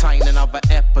to contain another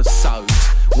episode.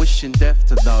 Wishing death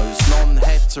to those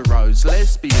non-heteros,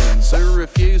 lesbians who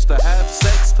refuse to have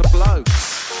sex to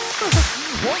blokes.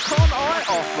 What can't I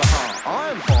offer her?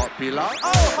 I'm popular.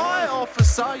 Oh, hi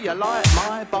officer, you like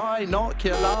my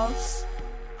binoculars?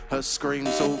 Her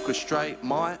screams orchestrate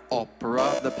my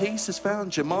opera. The piece is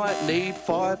found, you might need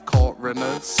 5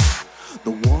 coroners.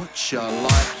 The Watcher,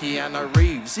 like Keanu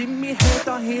Reeves. In me head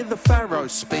I hear the Pharaoh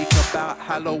speak about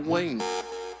Halloween.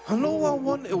 And all I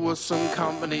wanted was some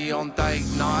company on date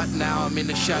night. Now I'm in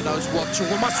the shadows watching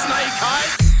with my snake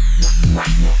eyes.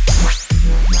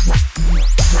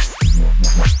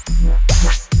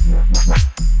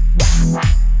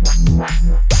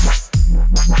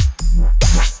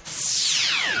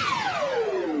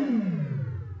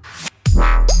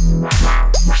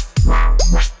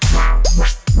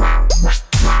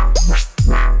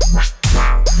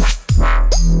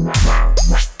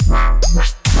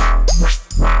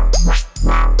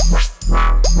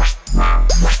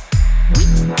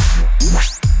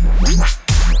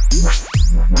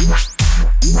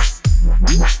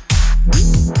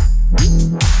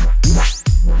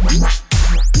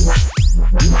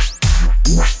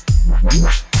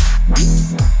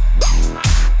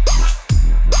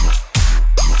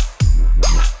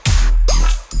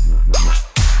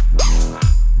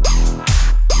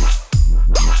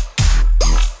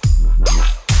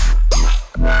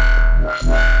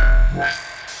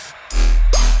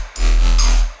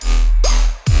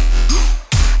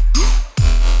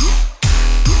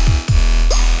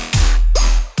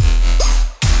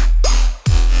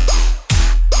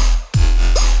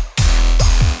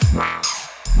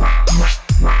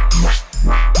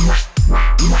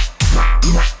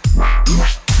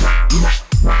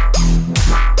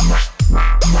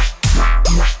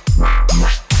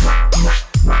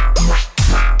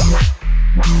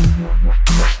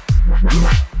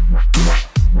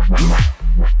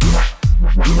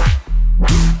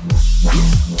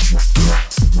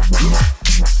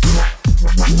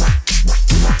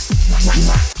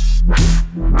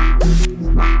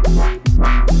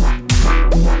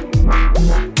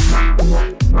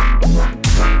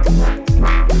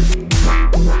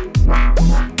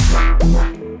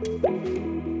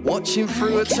 Watching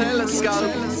through a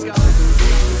telescope.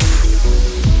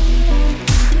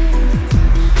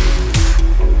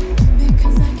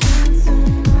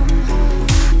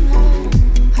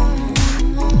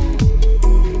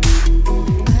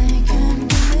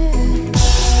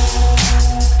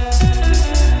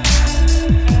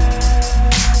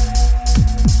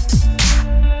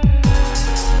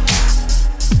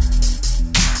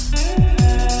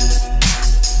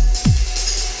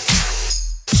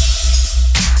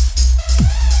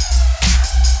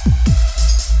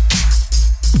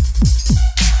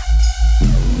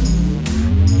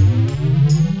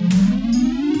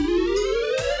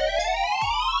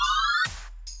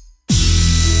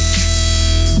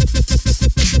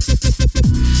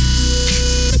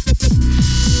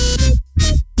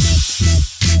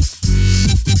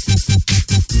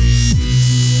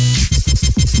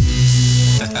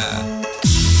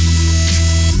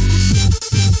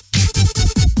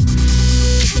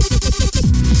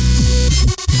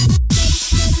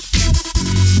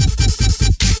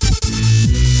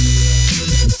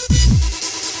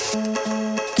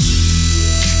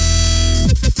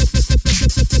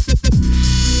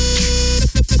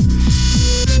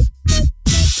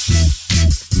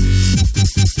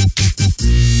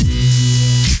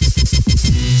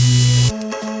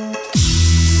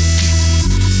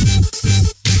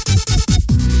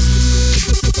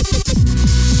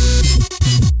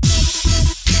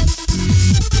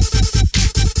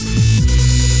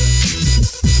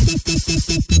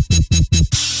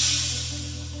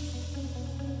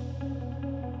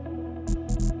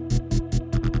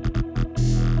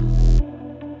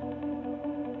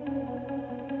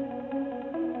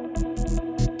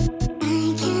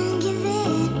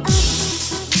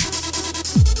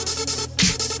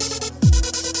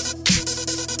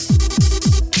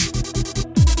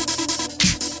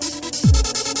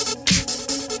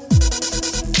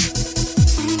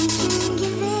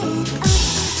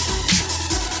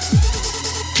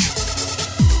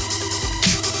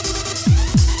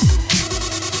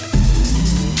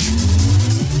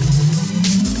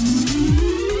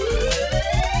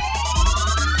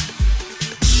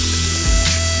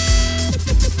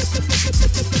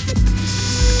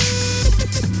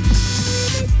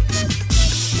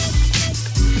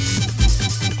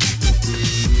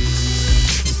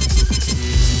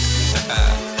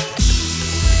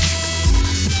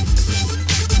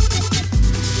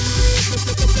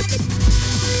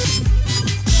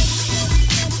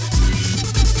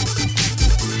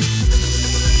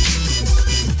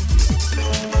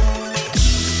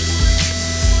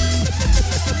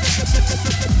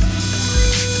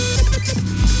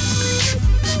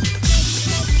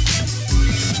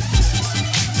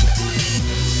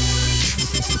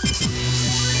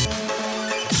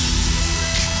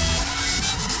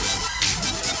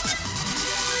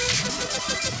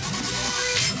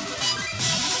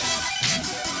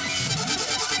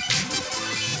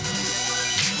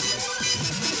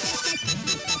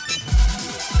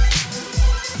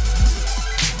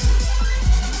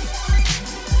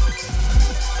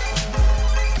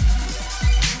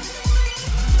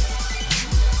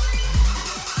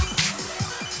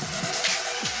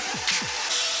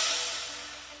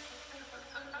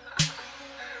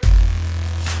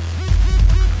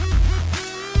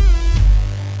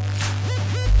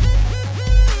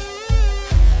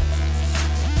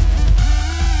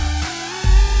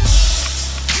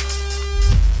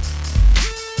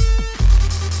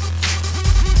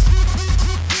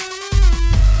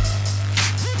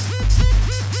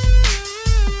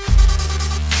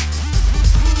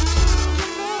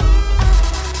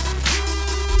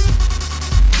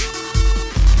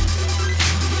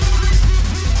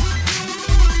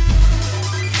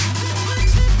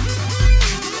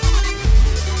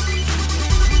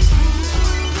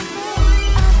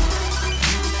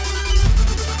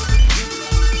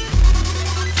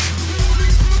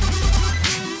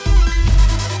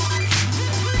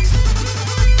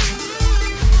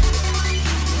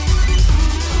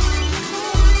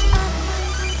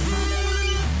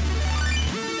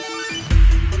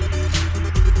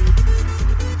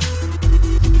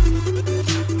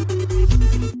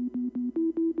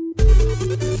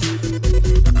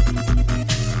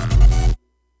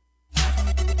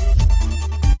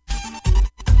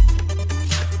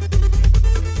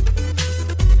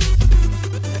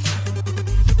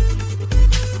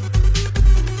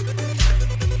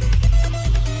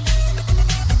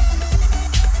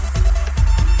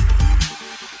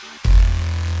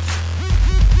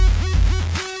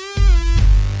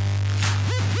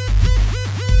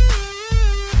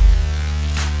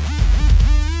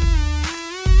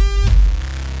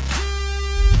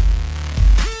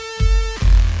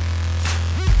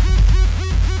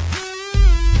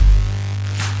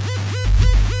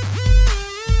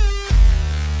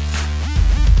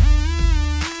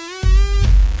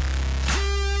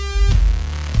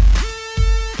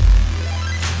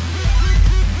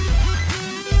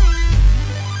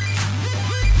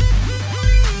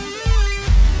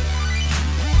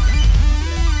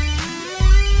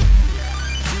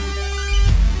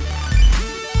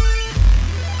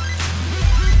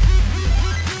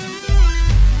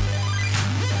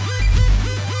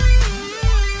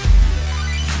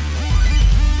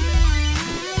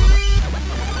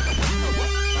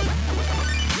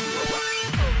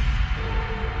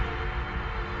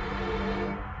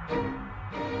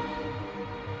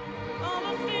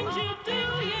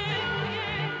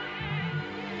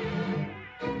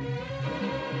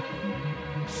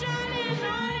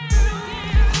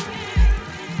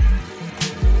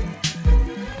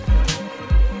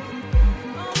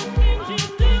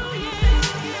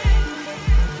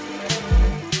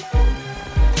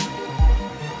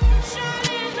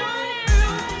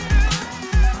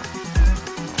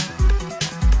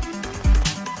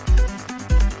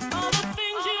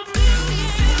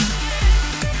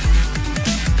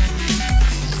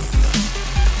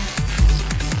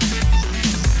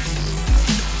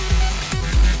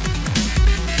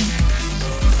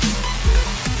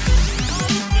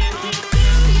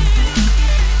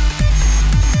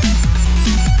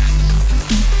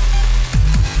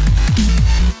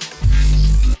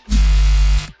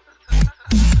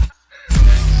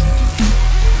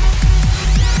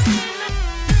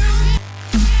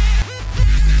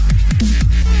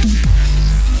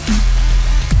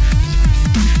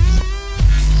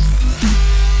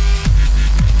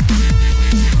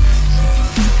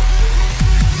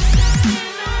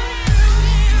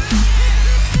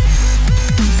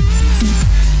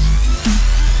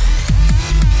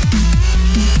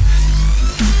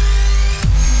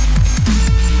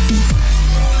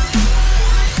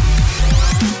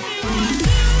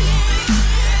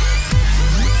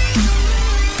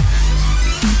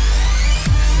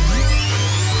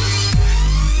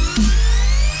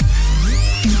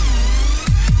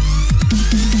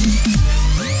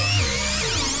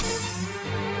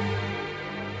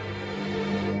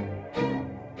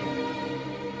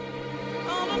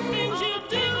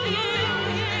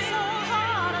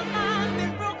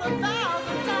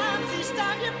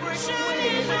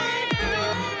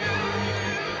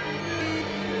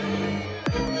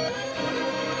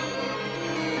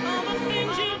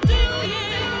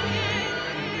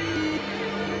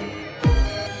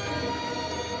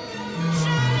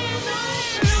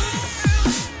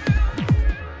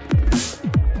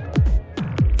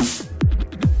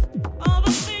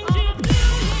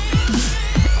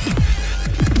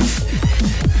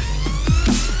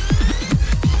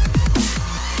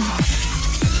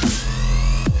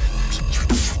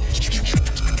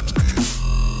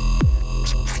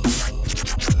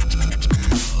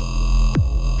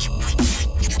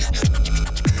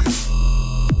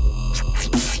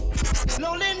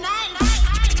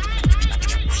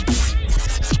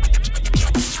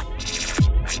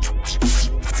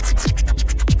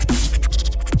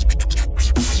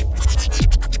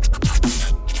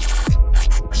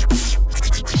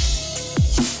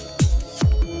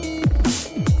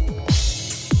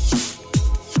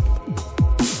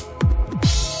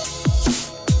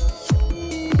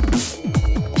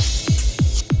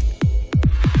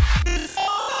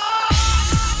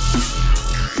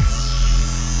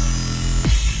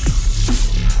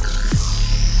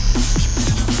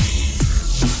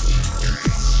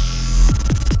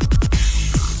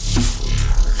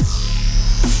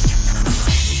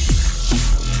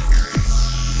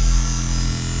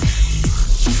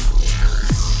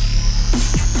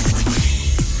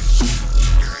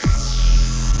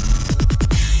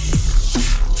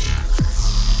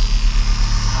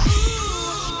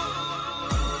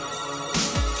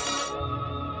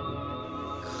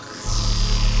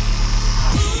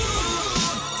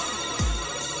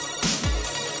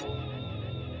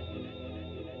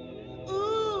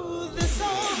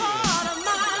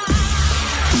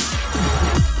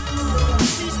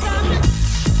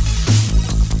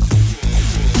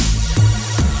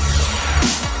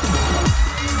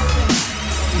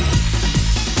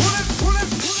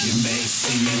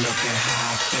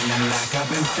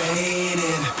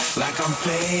 faded, like I'm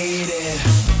faded.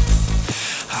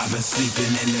 I've been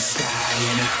sleeping in the sky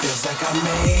and it feels like I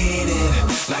made it,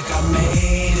 like I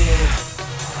made it.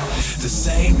 The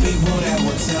same people that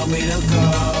will tell me to go,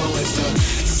 it's the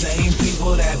same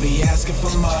people that be asking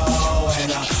for more.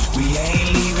 And we ain't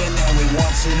leaving and we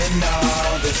want you to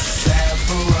know this is sad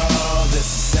for all, this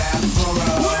is sad for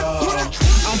all.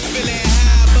 I'm feeling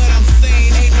high but I'm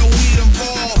saying ain't no weed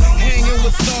involved. Hanging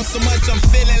with stars so much I'm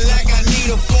feeling like I need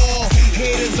a fall.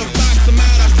 Haters a box them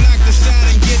out, I block the shot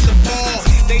and get the ball.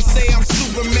 They say I'm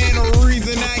Superman, a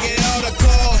reason I get all the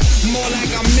calls. More like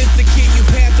I'm Mr. Kid, you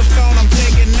pass the phone, I'm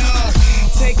taking off.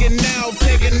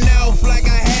 Taking off like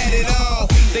I had it all.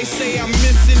 They say I'm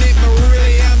missing it, but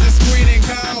really I'm just screening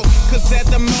call. Cause at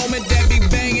the moment that be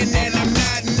banging and I'm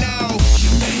not now.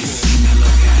 You may see me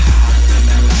looking high,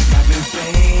 feeling like I've been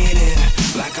faded,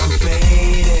 like I'm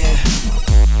faded.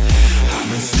 I've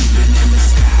been sleeping in the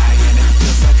sky and it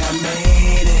feels like I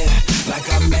made it, like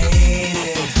I made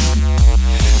it.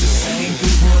 The same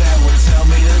people that would tell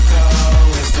me to go,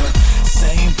 it's the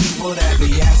same people that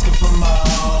be asking for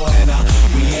more. And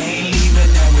we ain't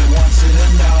leaving and we want you to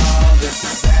know this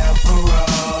is sad for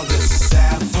all, this is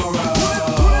sad for all.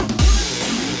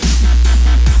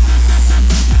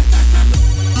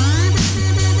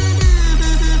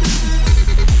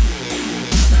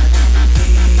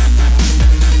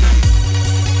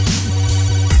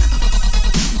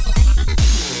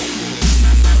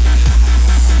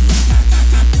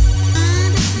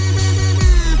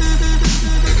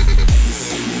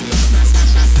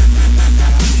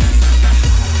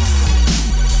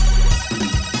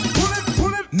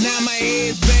 Now my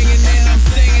head's banging and I'm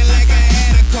singing like I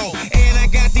had a cold. And I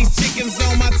got these chickens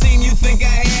on my team, you think I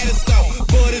had a stove.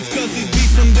 But it's cause these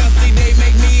beats from Dusty, they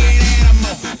make me an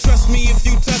animal. Trust me, if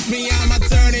you touch me, I'ma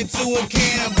turn into a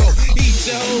cannibal. Eat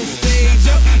your whole stage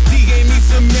up, D gave me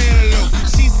some antelope.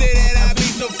 She said that I be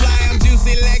so fly, I'm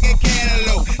juicy like a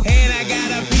cantaloupe. And I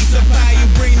got a piece of pie, you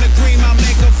bring the cream, I'll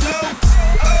make a float.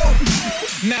 Oh.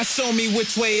 Now show me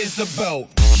which way is the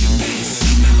boat. You may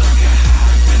see me looking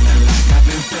high, feeling like I've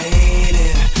been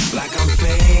faded, like I'm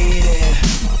faded.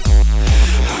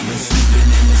 I've been sleeping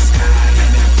in the sky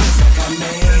and it feels like I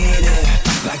made it,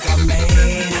 like I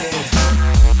made it.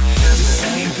 The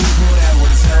same people that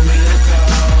would tell me to go,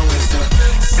 it's the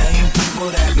same people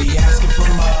that be asking for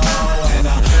more. And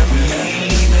we ain't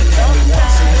leaving and we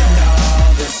want you to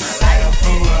know this is sad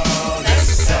for all, this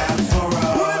is sad for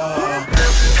all.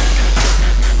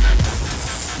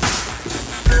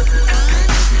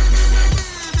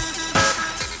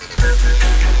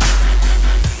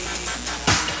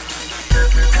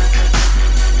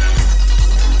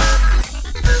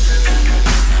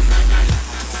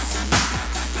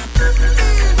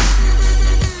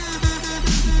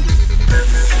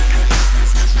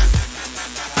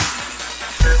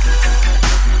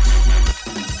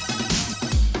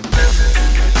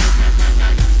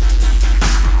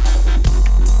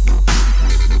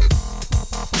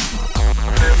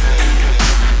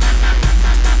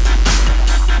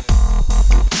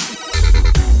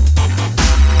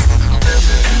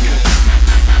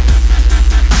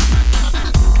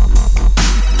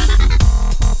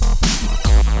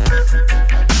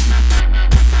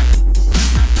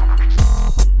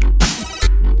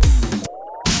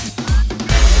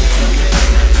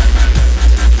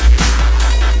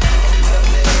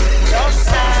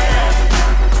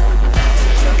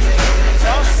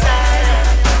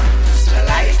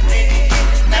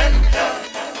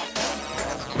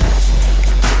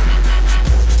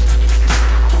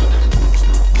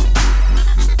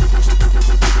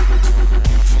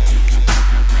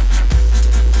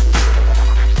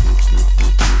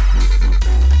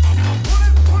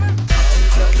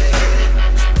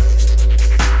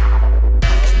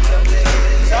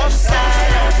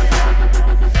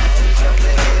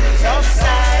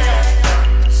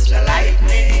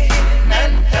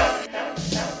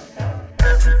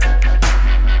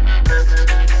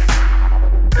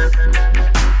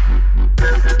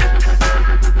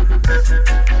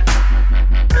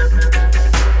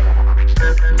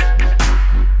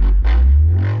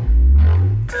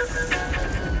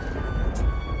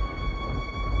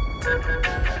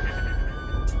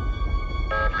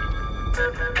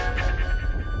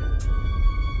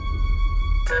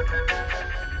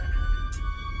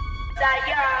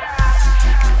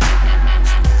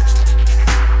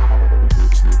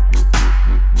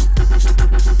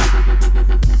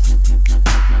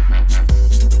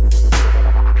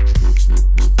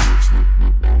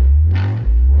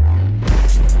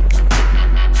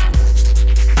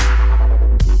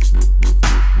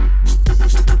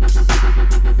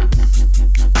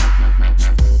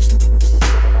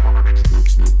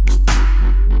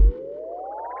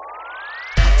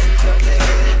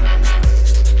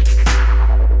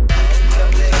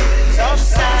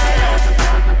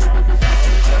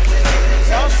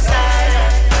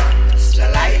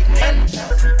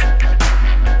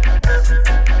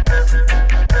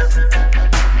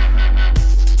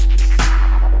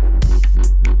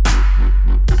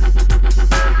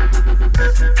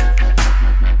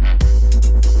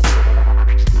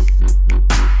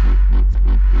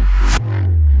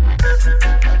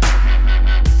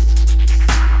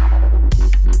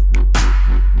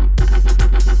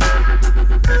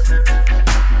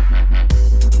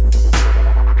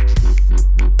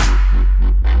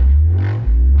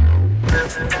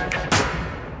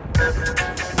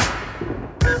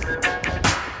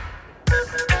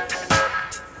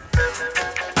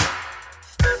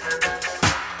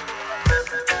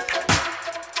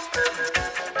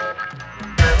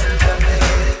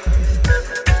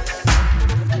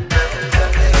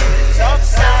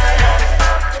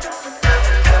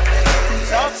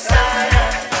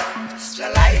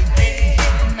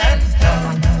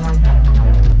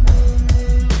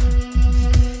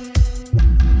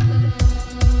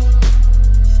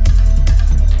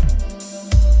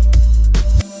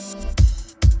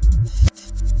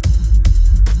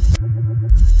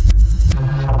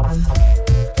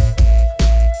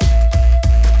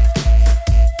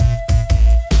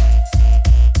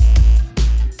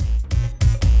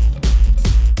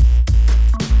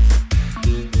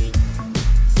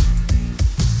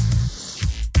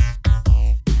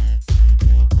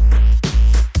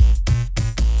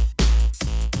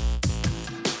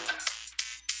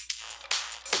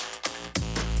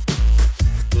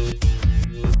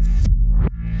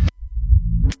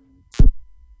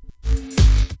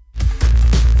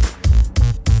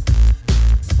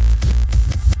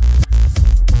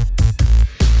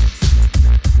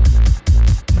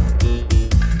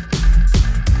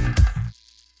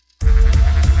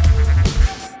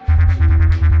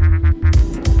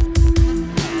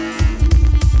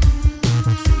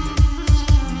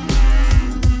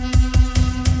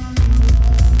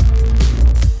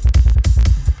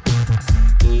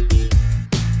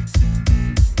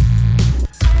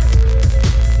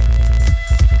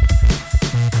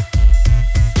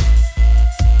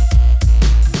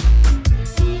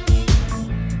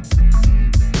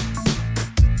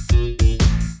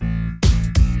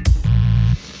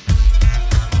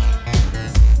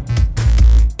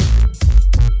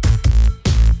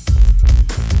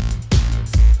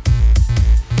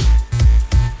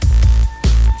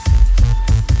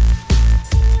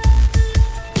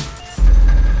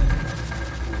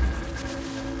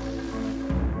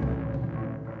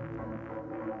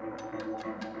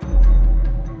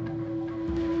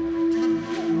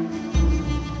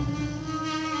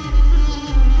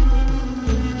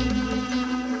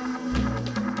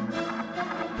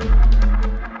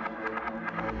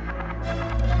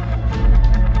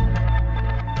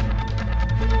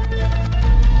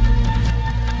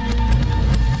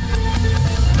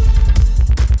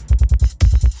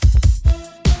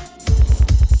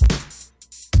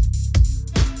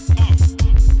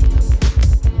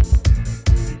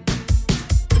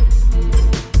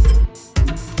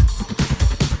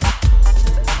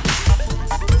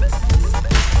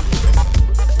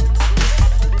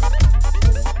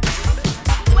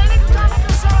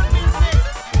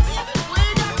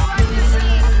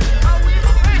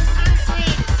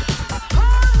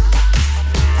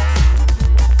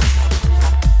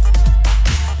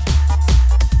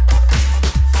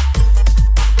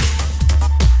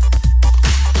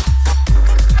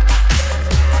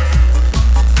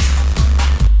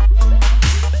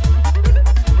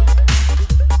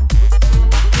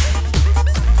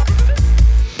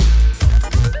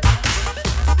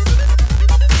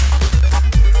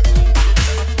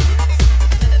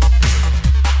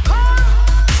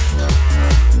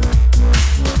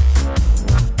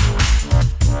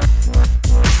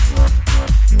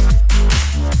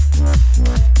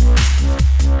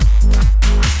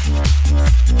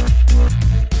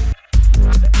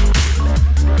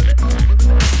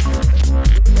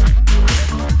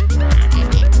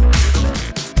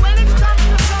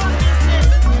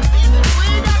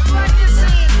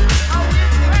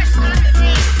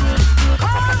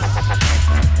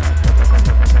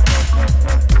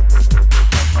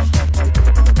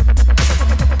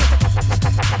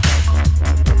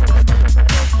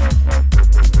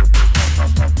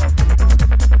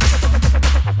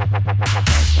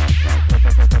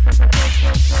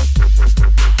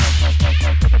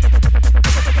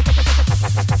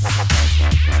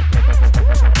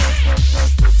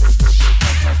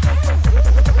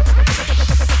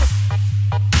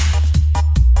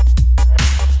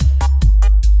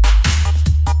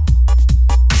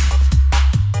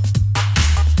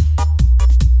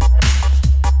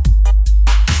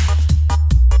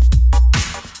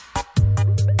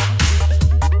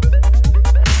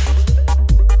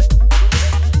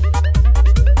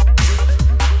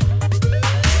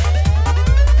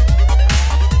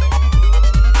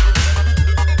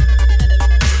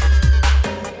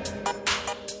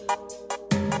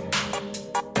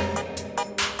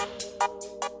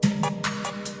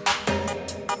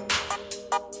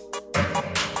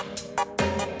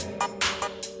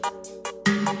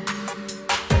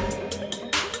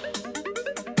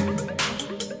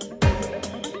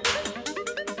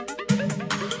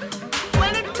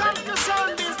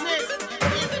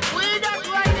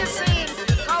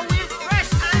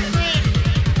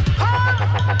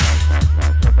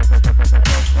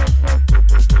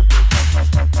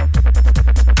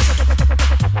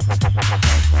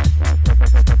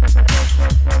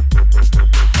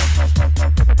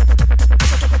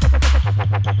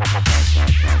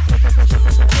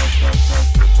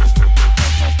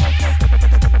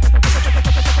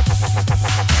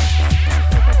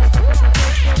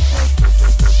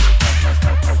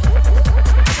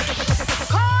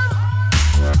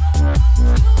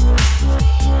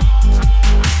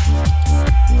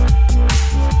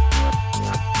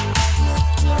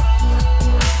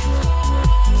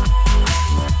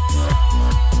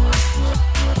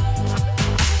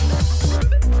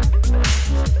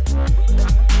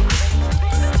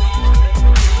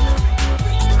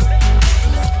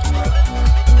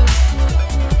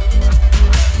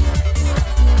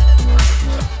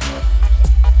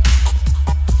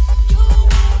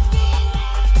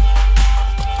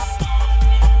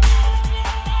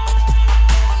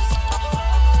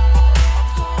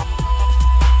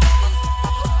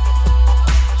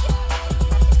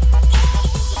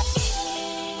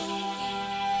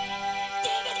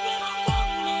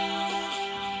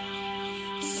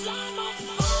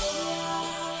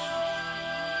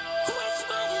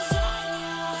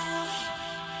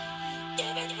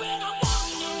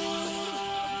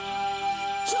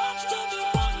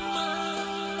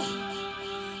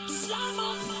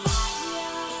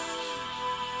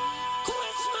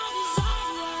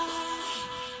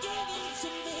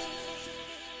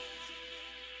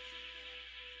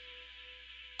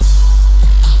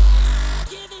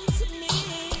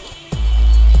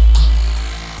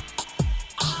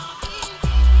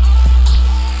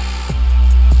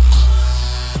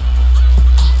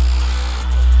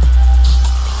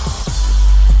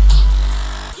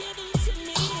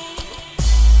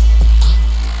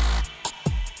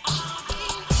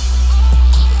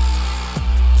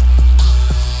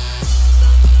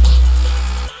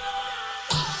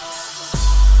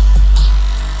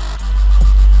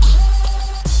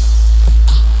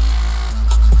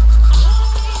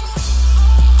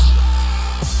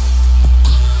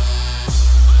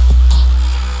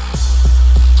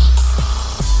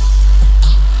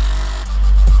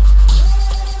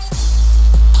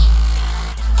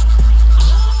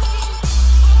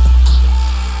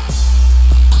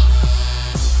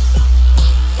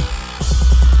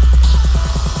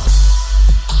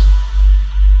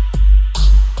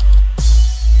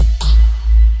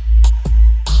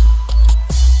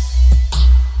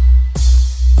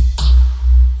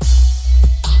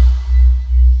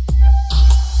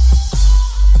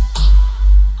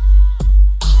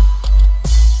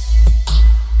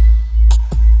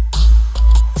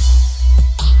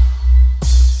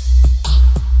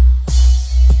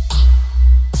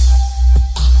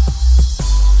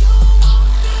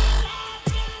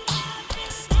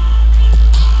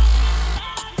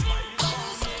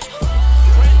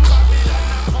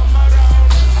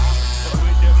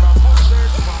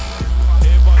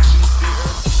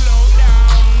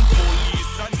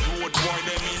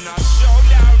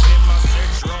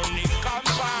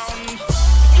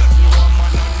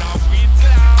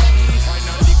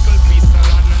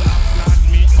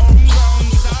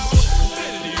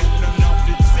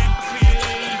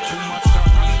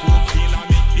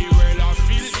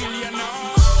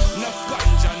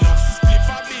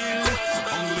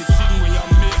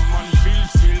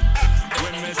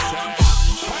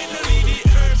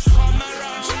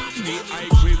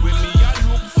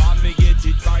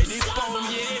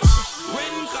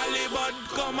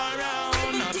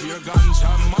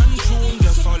 ganja man tune,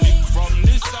 just a lick from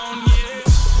the sound, yeah.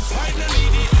 Finally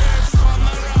the herbs come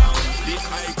around. The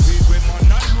high grade when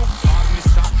man a look for me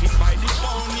stock it by the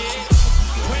pound, yeah.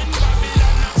 When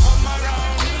Babylon a come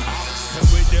around, ask them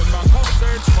where them a go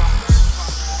search for.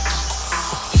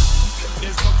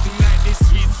 There's nothing like this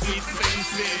sweet, sweet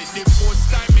sensei. The first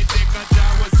time me take a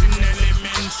job was in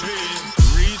elementary.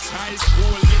 Reach high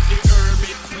school, get the herb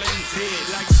it plenty.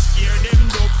 Like scare them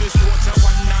dope, this water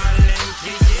one not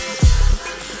lengthy, yeah.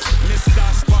 Mr.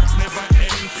 Spox never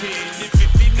empty. The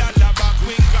 $50 bag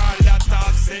we call that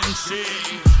half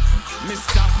century. Me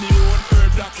stop me own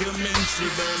herb documentary.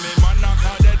 Burn me man I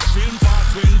call that film for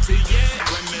 20, yeah.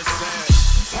 When me say,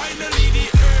 finally the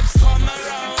herbs come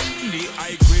around. The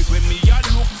high grade when me a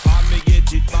look for me get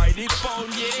it by the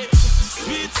pound, yeah.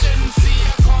 Sweet sensei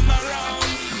a come around.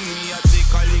 Me a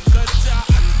take a liquor jar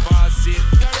and pass it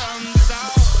around. So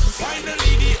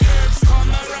finally the herbs come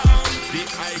around. The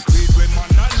high grade when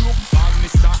man a look for me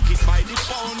stock it by the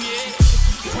pound, yeah.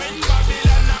 When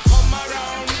Babylon a come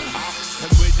around, ask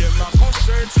them where them a go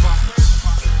search for.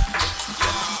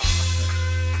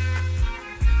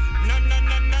 No, no,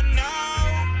 no, no, no.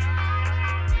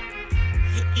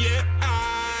 Yeah,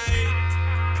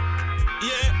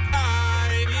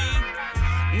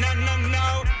 no, no, no,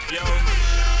 yo.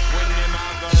 When them a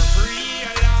gonna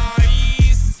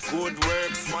realize good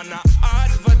works man a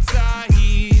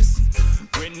advertise.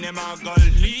 When them a gonna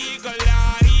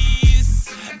legalize,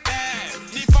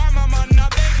 the farmer man a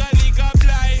beg a legal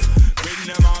blight. When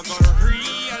them a gonna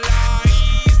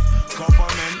realize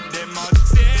government them a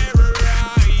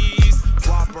terrorize,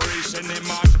 cooperation them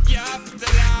a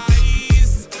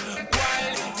capitalize.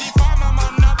 While the farmer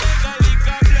man a beg a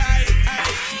legal blight.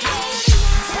 Yo,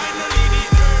 finally the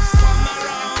herbs come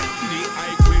around. The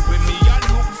high grade when me a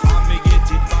look for me get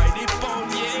it by the pound,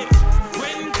 yeah.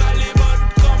 When Calibut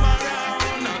come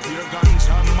around, I hear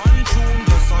ganja man tune,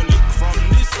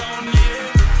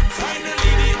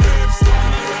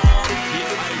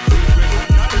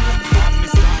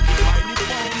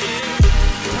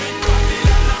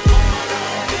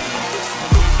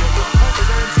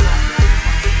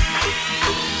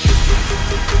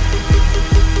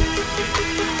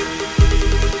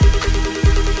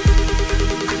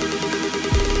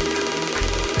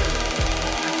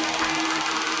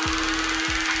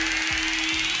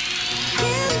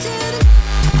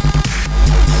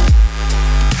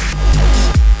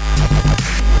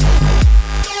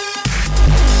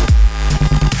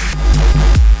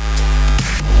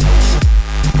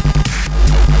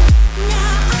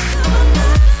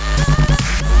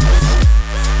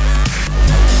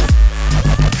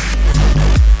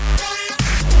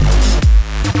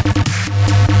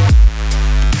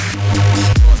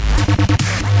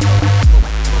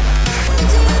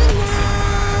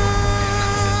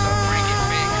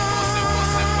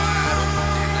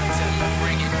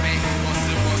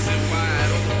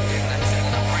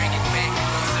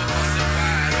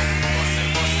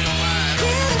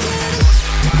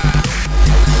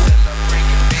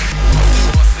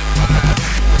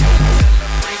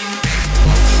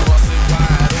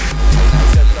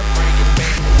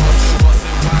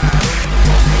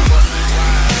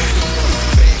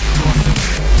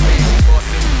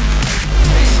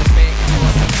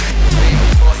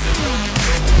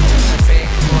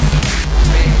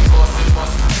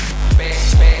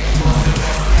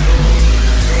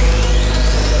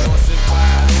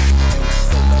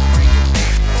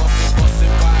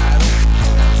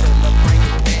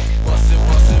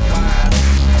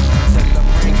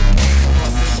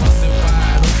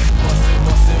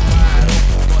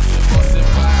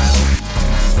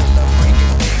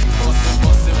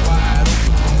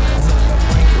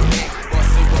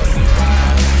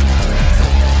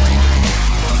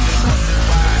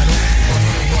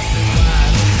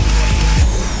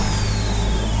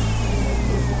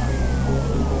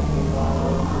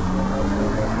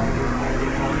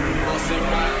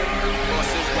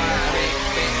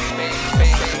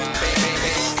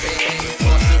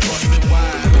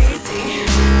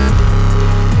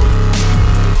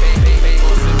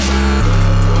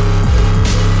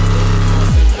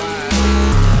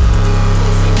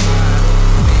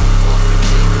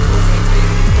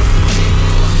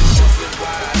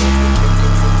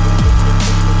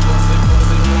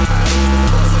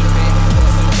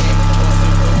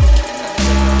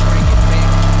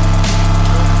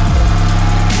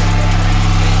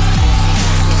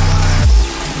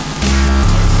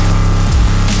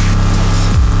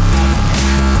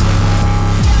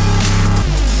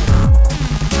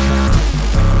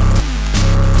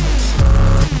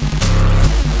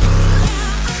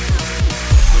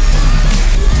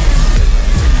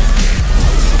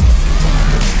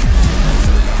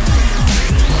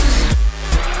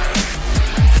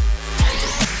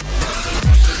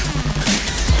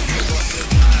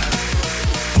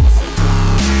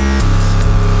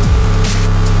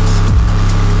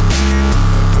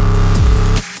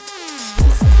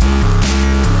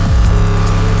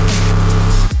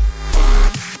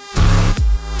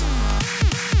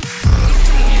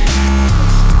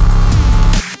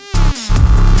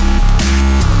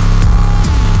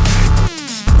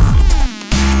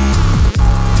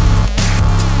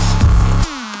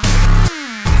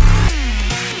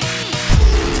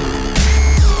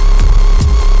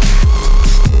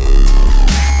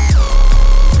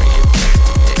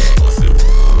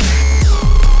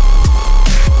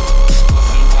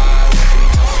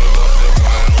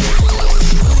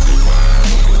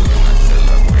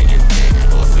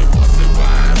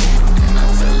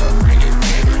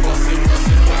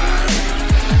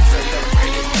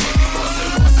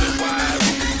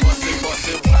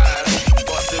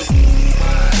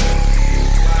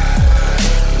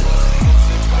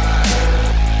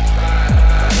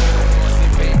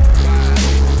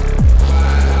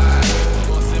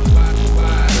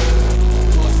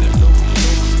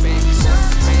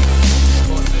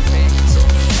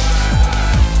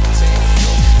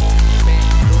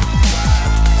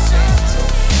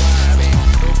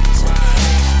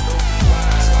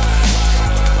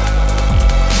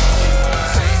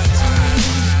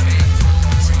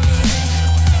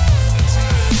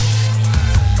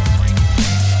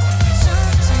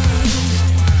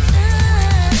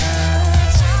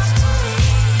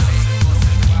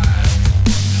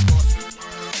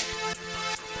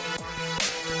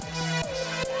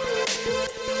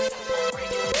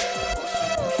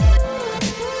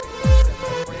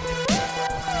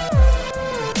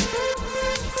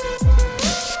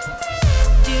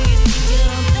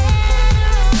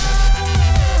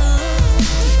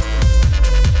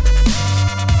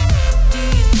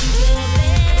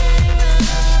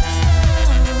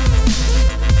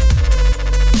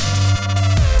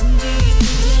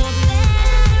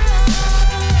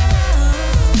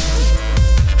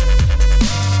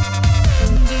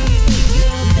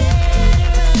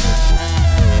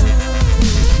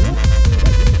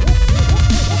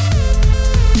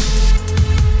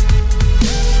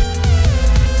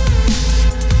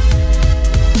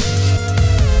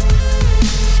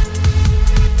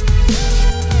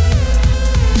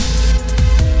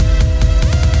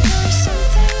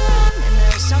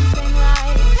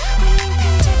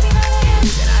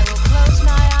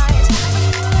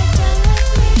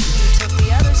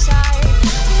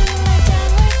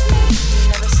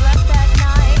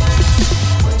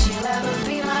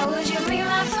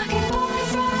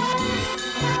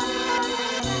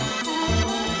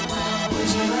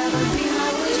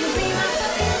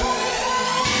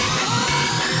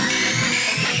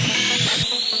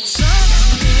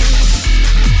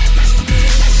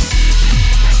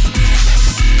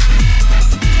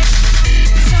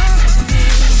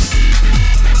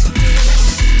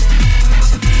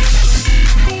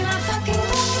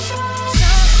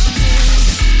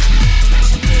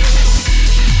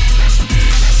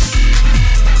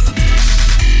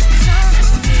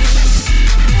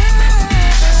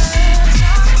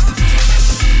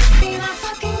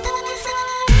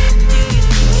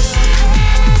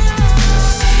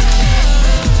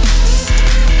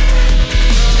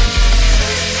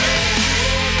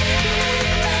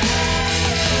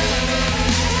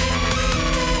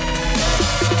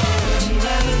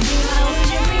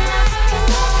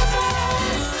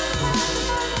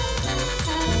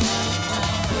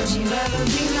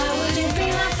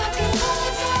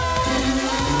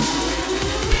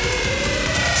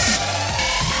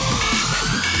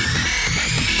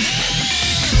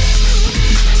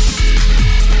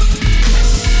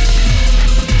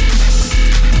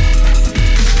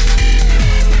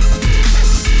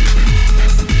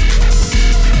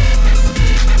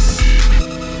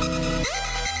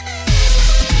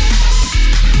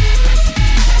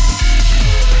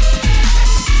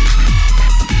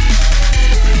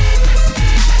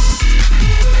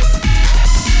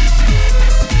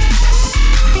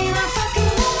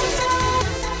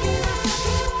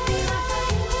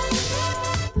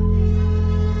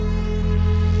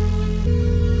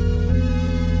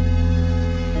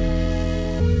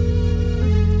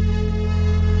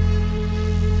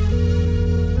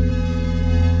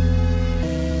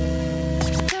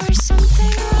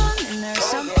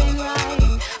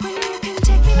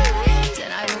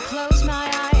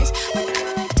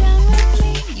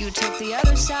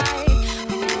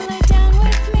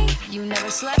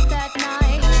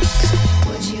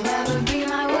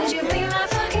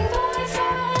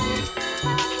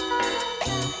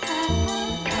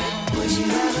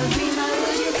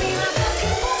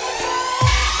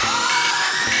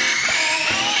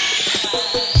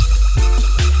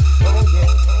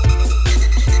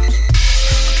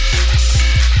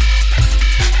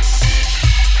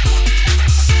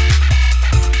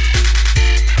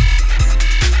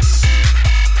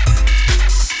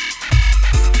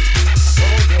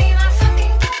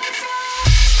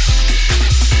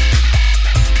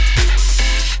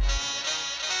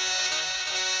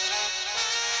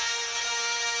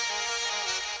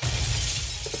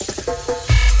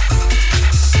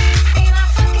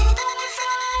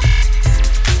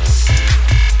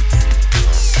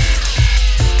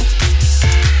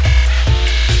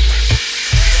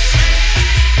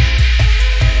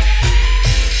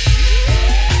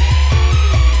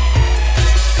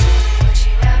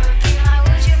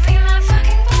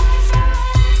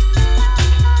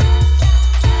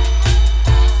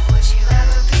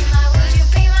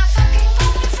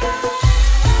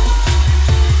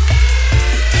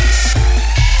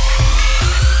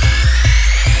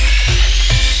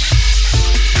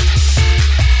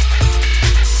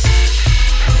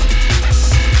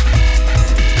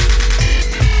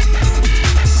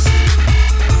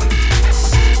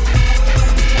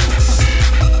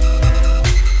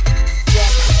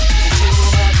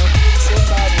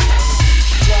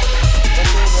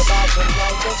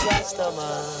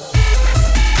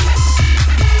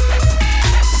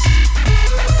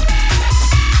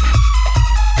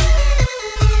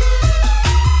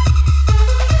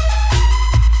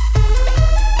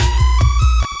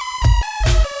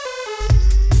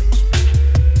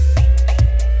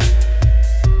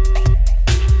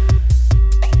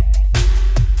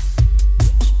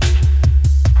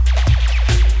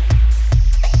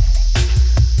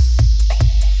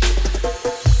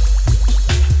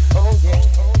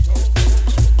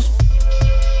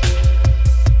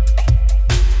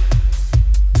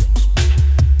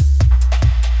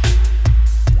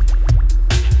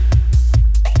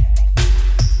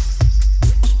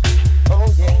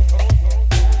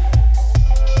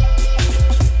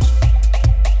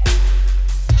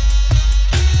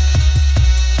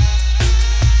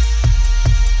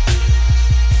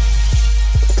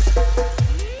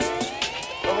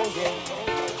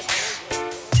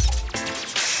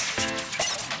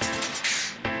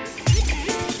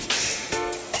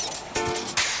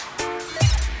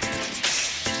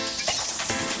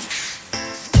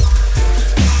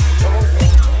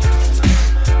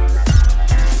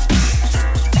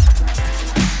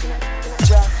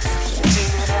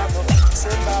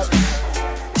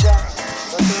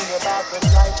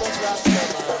 African righteous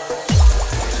Rastaman.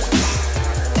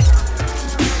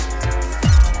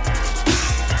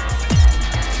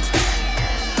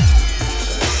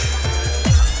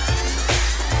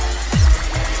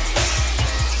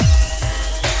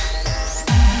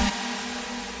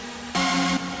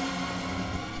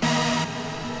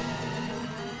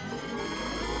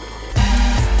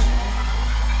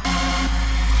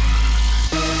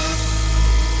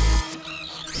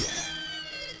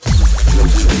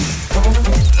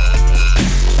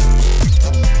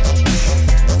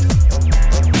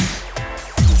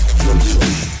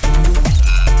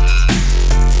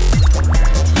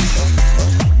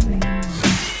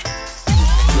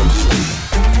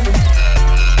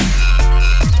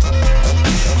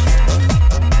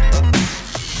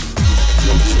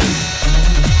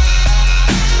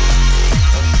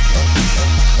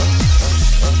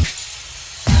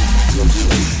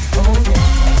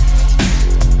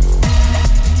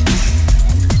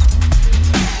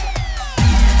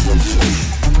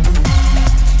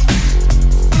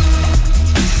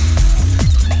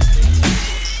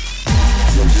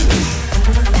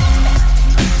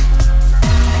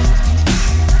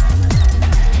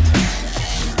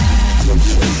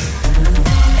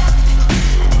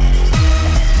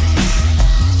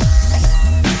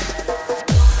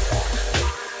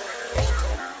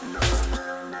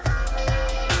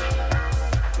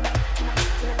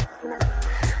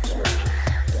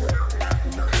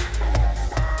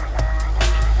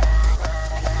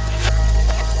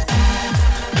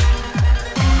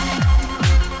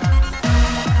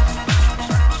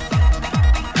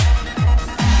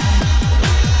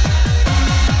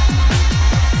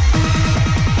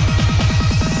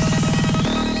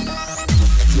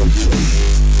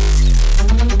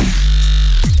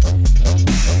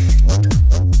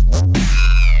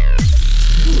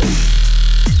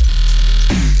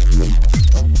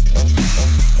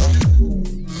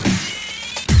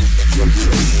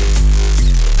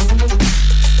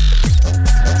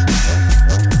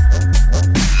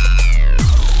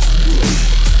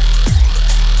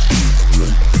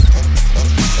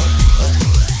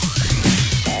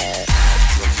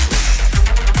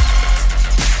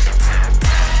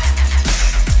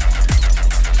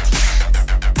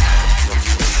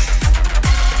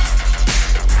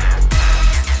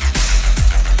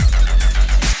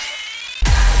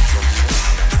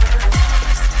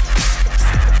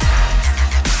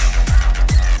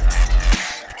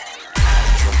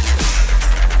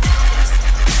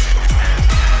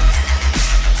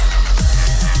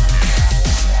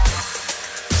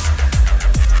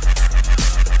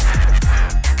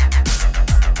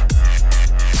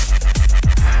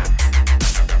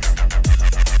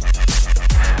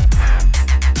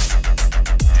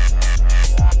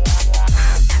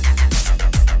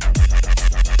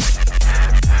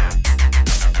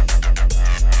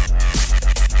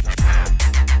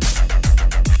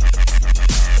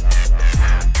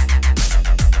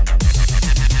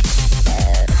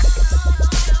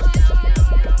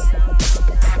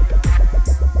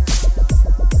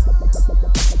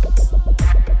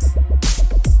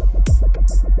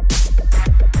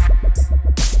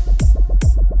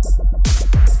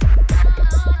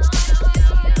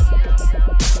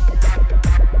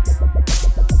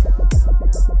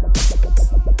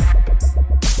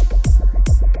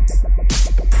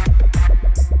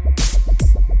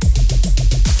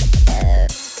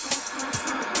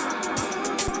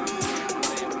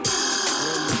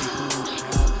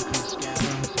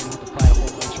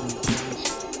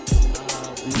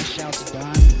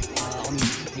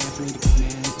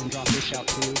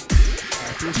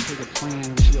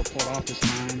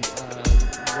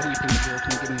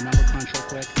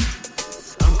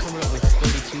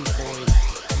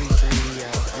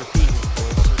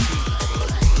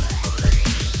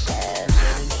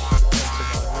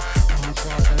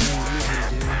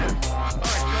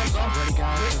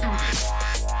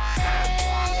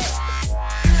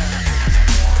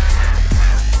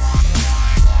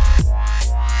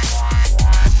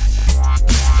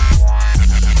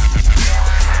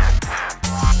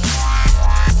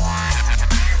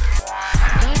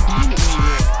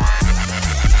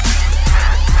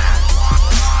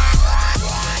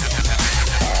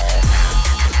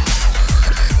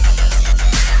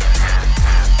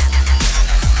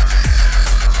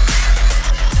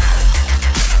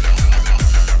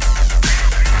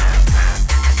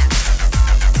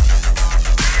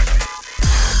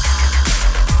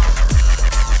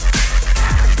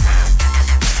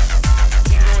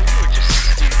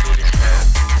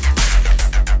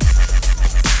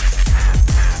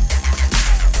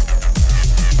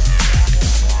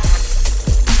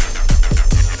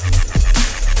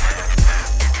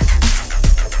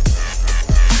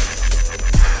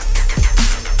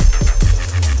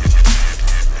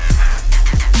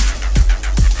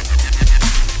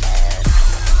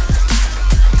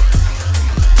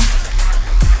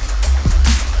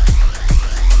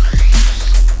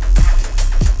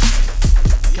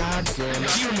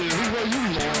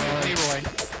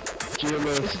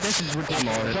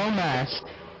 morning. So masked.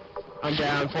 I'm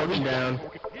down, fucking down.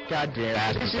 God damn,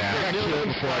 I was down. I got killed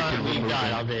before I could remove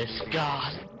all this.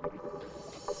 God.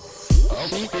 Oh,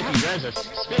 Spiffy does us.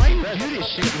 Why do you do this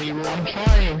shit, Leroy? I'm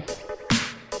trying.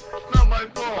 It's not my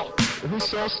fault. Who's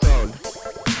Soul Stoned?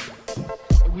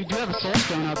 We do have a Soul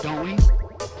Stone out, don't we?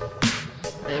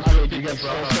 Hey, bro, do you got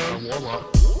Soul Stones? Warlock.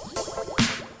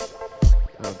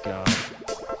 Oh, God.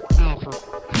 Oh, for...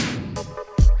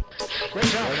 Great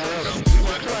job.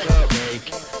 What's up, Jake?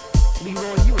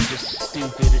 Leroy, you were just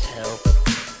stupid as hell.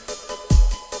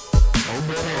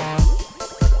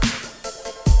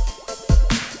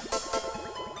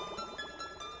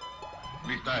 At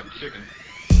least I have a chicken.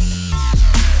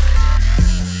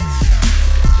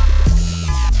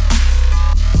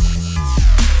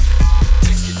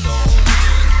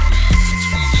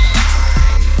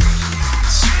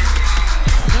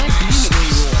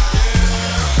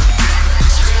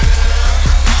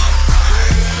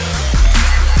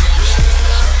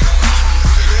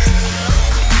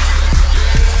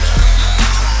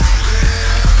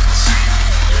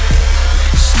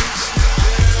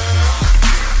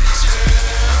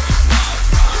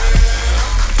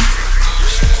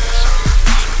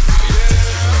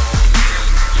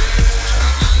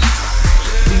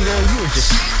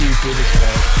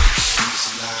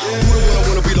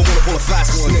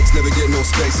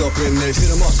 Up in this,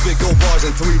 hit 'em up, spit gold bars in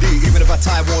 3D. Even if I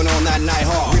tie one on that night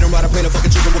hard, read 'em right, I paint a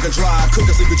fucking chicken, we can drive. Cook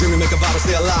and sleep, a dream, and make a vibe,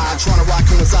 stay alive. Trying to ride,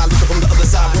 coincide, looking from the other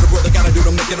side. What a brother gotta do to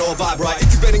make it all vibe right.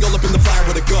 Incubating all up in the fire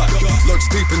with a gut. Lurks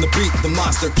deep in the beat, the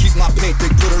monster. Keep my paint,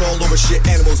 they put it all over shit.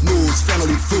 Animals, moves,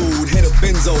 family food. Hit up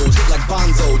benzos, hit like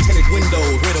Bonzo. Tinted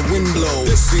windows, where the wind blows.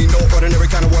 This be no ordinary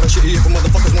kind of water shit here for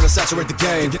motherfuckers wanna saturate the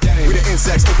game. We the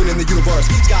insects, open in the universe.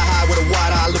 Sky high with a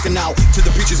wide eye looking out to the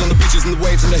beaches on the beaches and the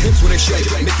waves and the hips where they shake.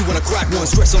 Make you wanna crack one,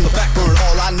 stress on the back burn.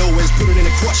 All I know is put it in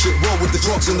and crush it. Roll with the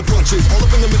drugs and the punches. All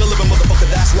up in the middle of a motherfucker,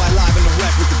 that's why live in the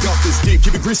rack with the duck is deep.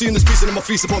 Keep it greasy in this piece and I'ma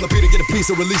feast upon the beat and get a piece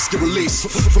of release, get released.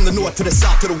 From the north to the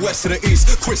south to the west to the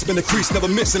east. Crisp in the crease, never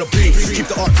missing a beat. Keep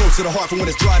the art close to the heart, for when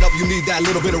it's dried up, you need that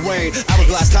little bit of rain.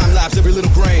 Hourglass, time lapse, every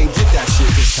little grain. Get that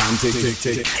shit, this time, tick, tick,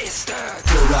 tick.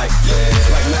 Feel right,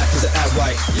 yeah. Right now, cause it act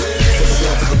right, yeah. For the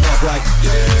love, for the love, right,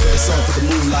 yeah. For the sun, for the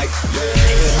moonlight, yeah.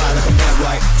 Get high like a man,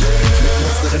 right, yeah. Make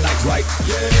most of the night, right,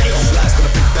 yeah. On blast with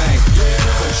a big bang, yeah.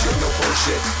 Bullshit, no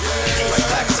bullshit, yeah. Right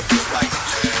back, cause it feel right,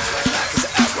 yeah. Right now, cause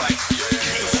it act right,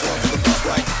 yeah. For the sun, for the love,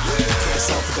 right, yeah. For the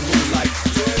sun, for the moonlight,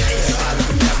 yeah. Get high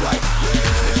like a man, right, yeah.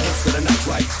 Make most of the night,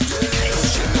 right, yeah.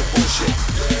 Bullshit, no bullshit,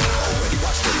 yeah. Already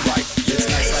watched it right, yeah. It's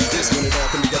nights like this when it all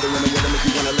come together in a rhythm if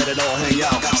you wanna let it all hang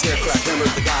out. Snare crack, hammer,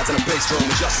 the gods and a bass drum.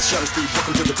 Adjust the shutter speed,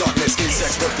 welcome to the darkness.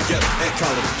 Insects work together and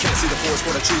color. Can't see the forest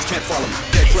for the trees, can't follow them.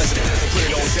 Dead president, play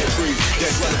it all dead free,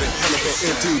 dead relevant, helical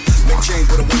empty. Make change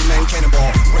with a one-man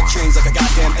cannonball. Break chains like a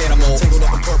goddamn animal. Tangled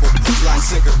up in purple, hook, line,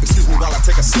 sinker. Excuse me while I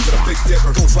take a sip of the Big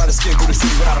Dipper. Go try to skin through the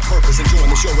city without a purpose.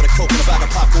 Enjoying the show with a coke and a bag of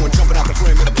popcorn. Jumping out the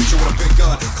frame in a picture with a big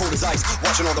gun. Cold as ice,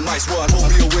 watching all the mice run.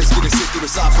 Romeo whiskey to sit through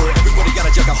the software. Everybody got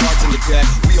a jack of hearts in the deck.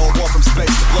 We all walk from space,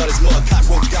 the blood is mud.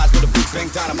 Cockroach guys with a big bang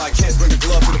dynamite. Can't bring a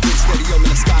glove to the big stadium in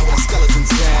the sky where the skeletons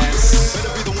dance.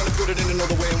 Better be the one to put it in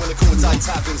another way, and when the coincides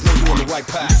happens, know you on the right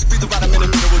path. Music be the vitamin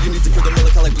and mineral you need to put the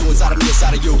melancholic blue inside of me,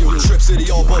 inside of you. Trip City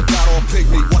all bugged out, all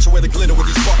pygmy. Watch away the glitter with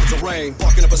these buckets of rain.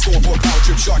 Barking up a storm for a power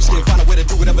trip, shark skin. Find a way to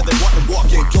do whatever they want and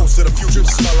walk in. Ghosts of the future,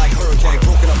 smell like hurricane.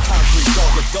 Broken up concrete,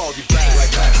 dog with dog, you back.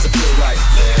 Right back, cause it feel right.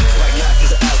 Yeah. Right now,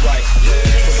 cause it act right. Yeah.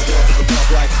 For the world, for the love,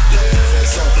 right. Yeah. For the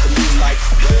sun, for the moonlight.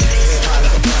 Yeah. Get high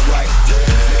like a man, right. Yeah.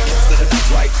 Make most of the night,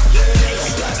 right. Yeah.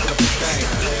 On blast with a big bang.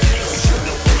 Yeah. No shit,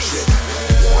 no bullshit.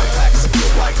 Yeah. Right back, cause it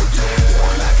feel right. Yeah.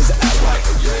 Right now, cause it act right.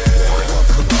 Yeah. For the world,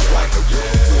 for the love, right.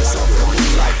 Yeah. For the sun, for the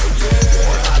moonlight. Yeah.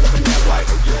 Get high like a man, right.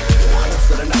 Yeah.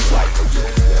 Most of the night, right.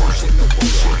 Yeah. No shit, no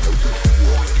bullshit.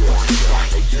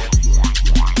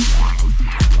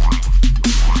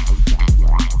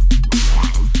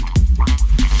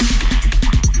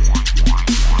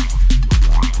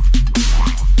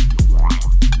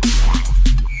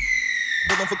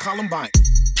 For Columbine.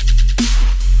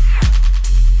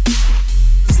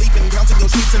 Sleeping, counting your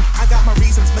sheets, and I got my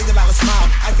reasons. $1 million smile,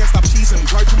 I can't stop cheesing.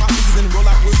 Word to my reason, roll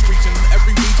out bush reaching.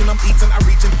 Every region I'm eating, I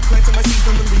reaching. Planting my seeds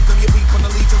and leave them. You beat from the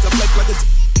legions of like a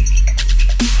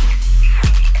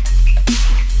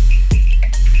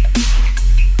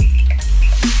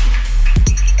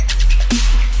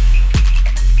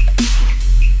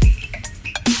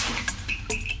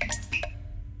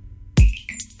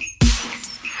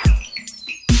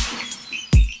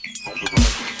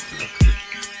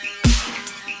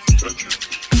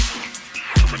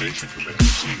Command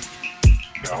received.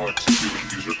 Now executing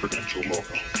user credential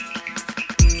logo.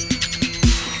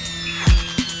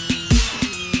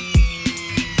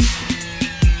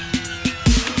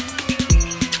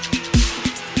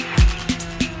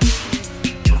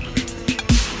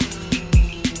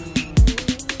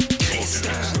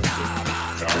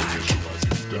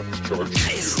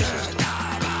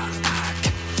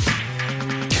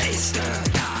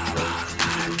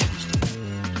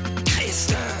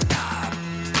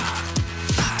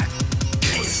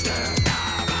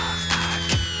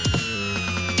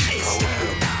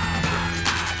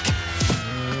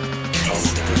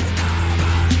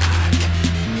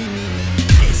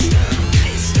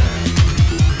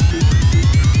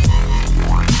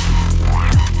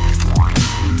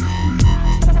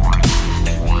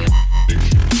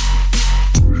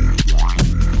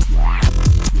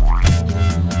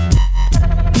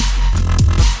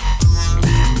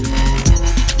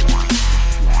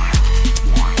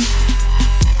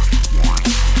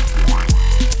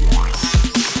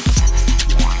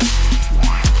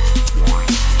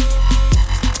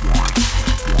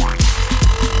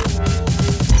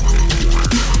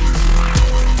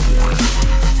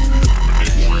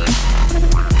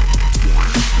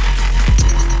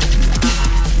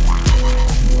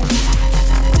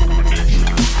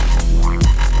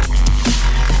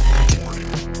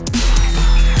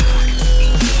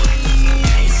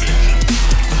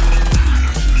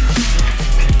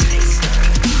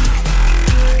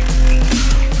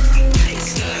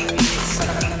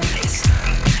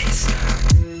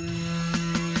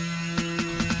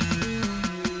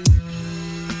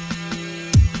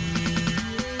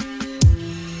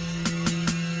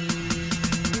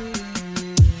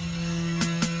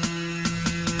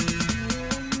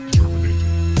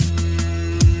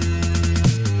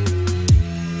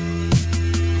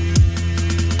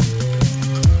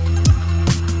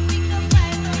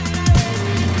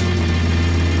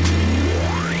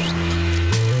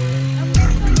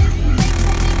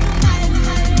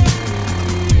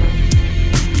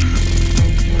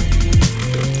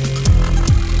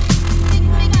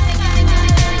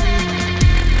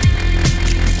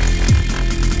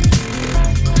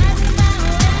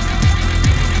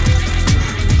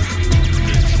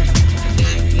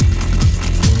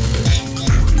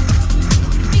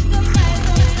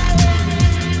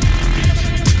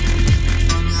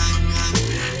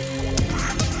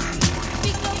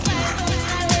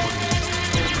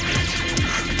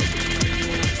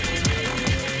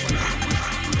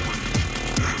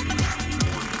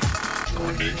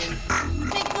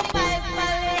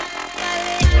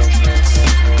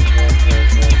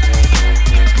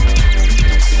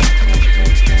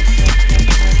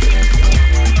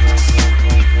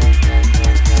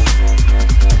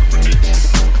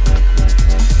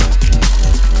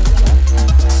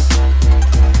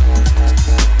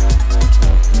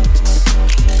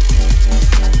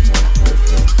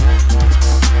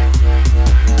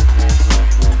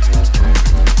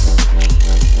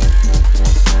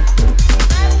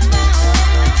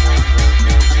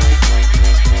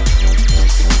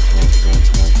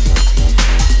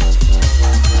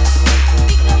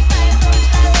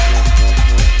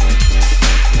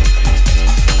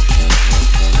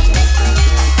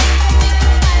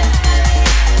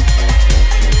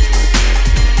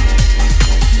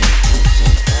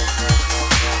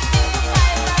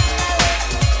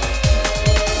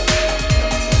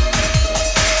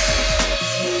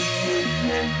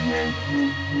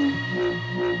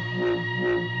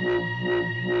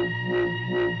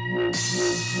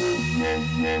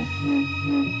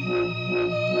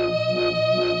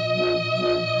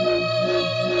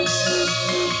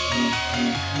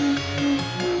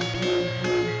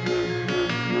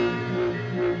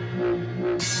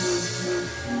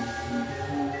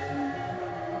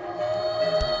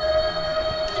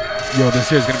 Yo, this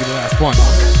here's gonna be the last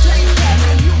one.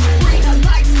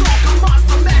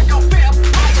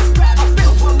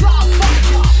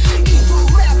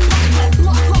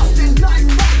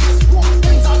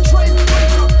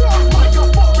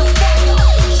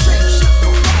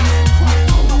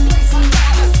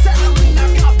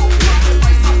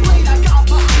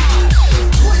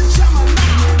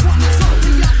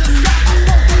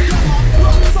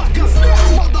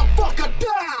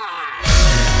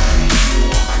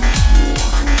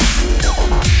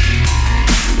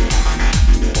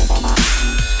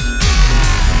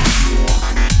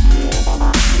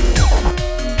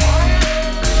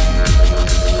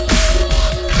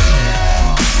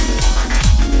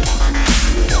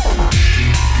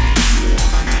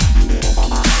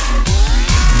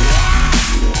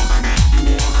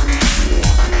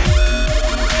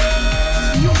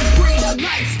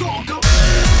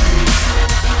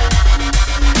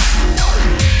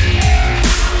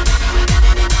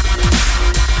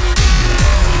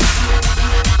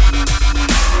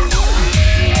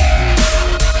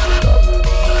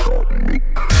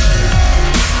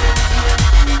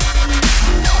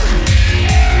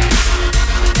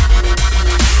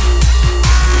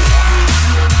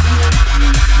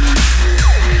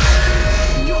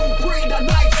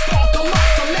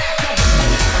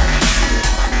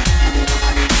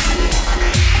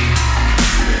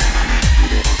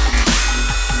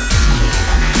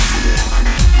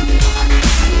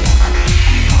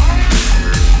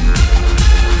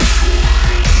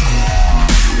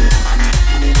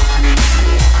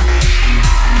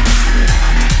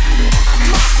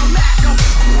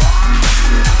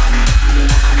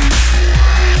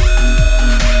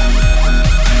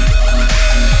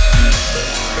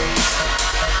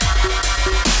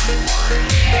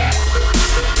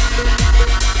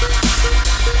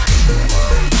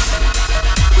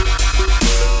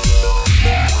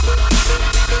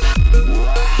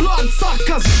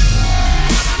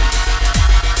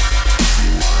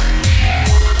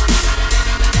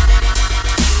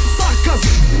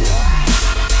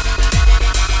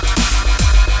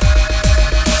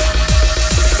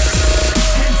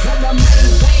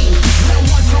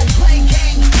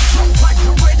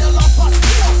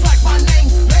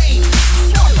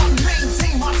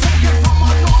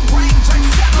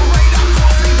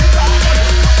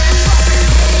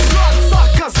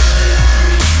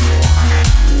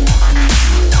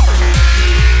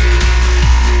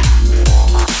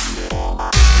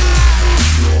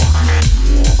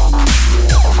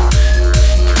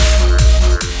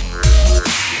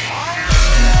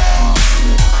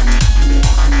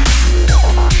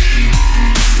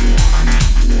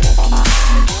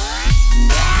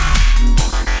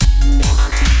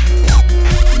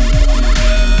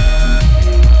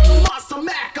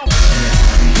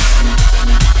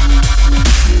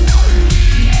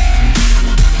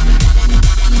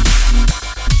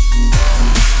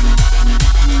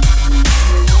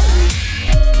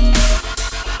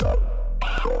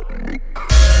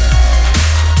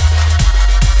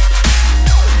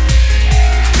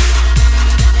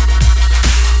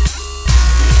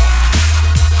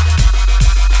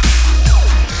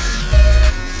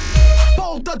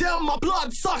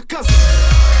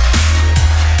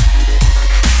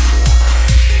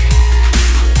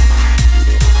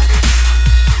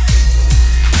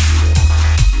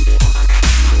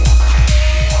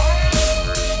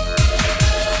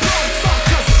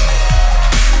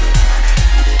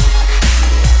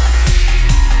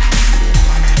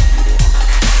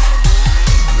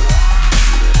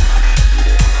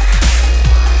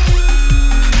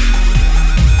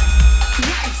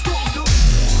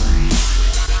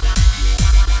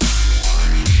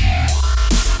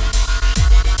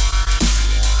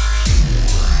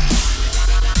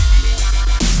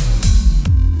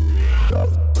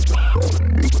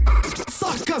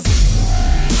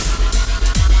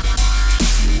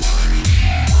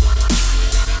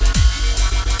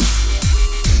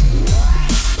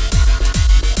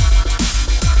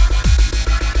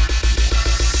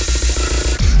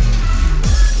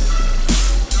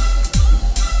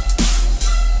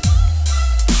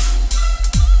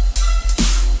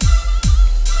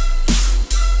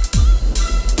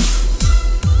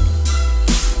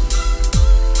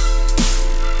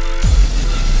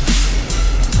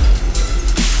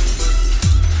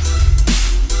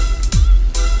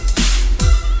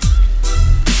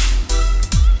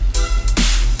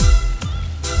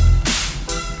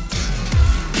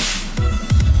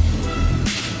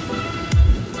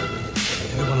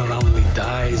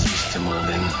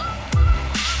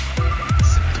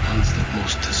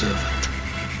 servant.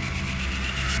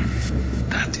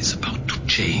 That is about to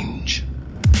change.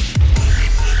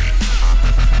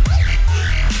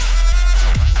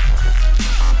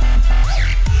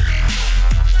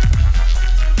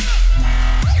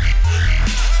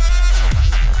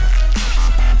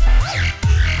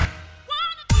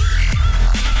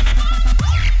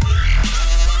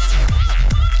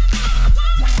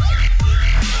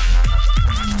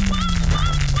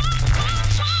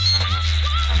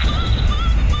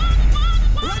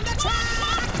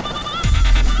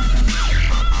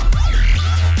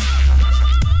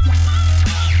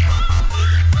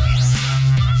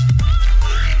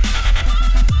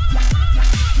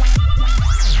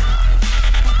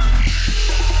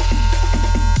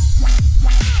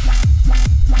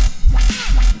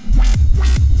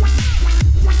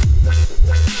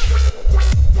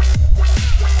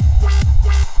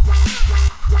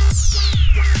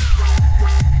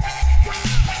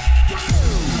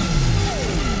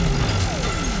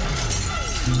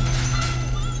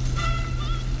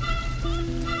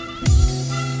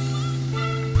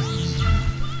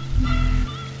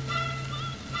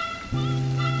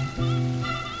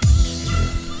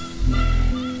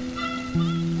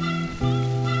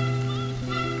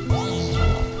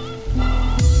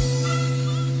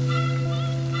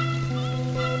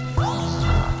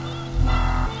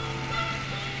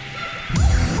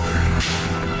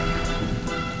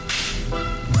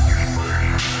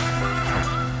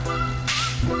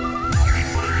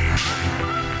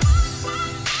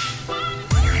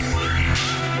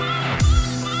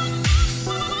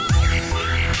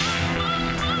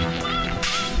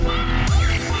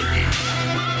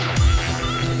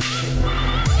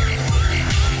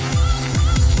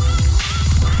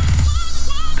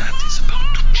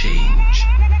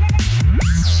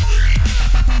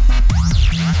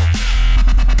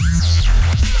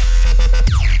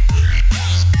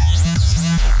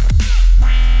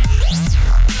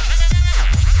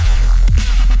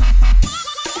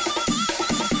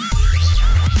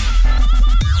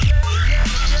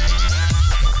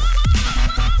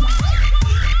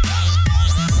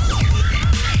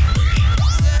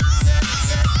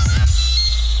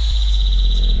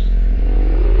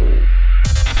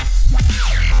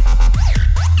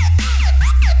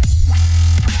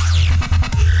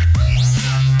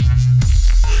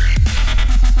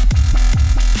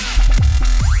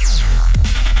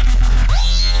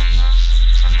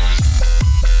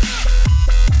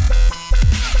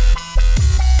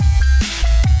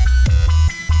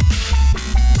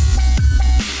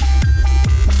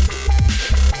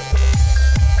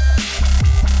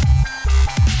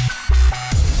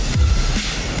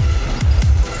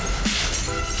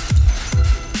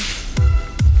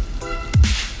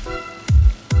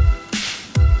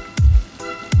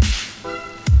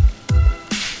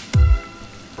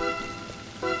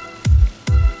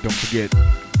 Don't forget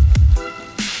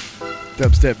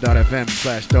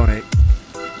dubstep.fm/donate.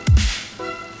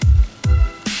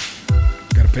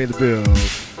 Gotta pay the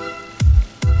bills.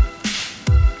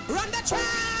 Run the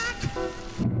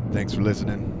track! Thanks for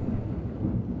listening.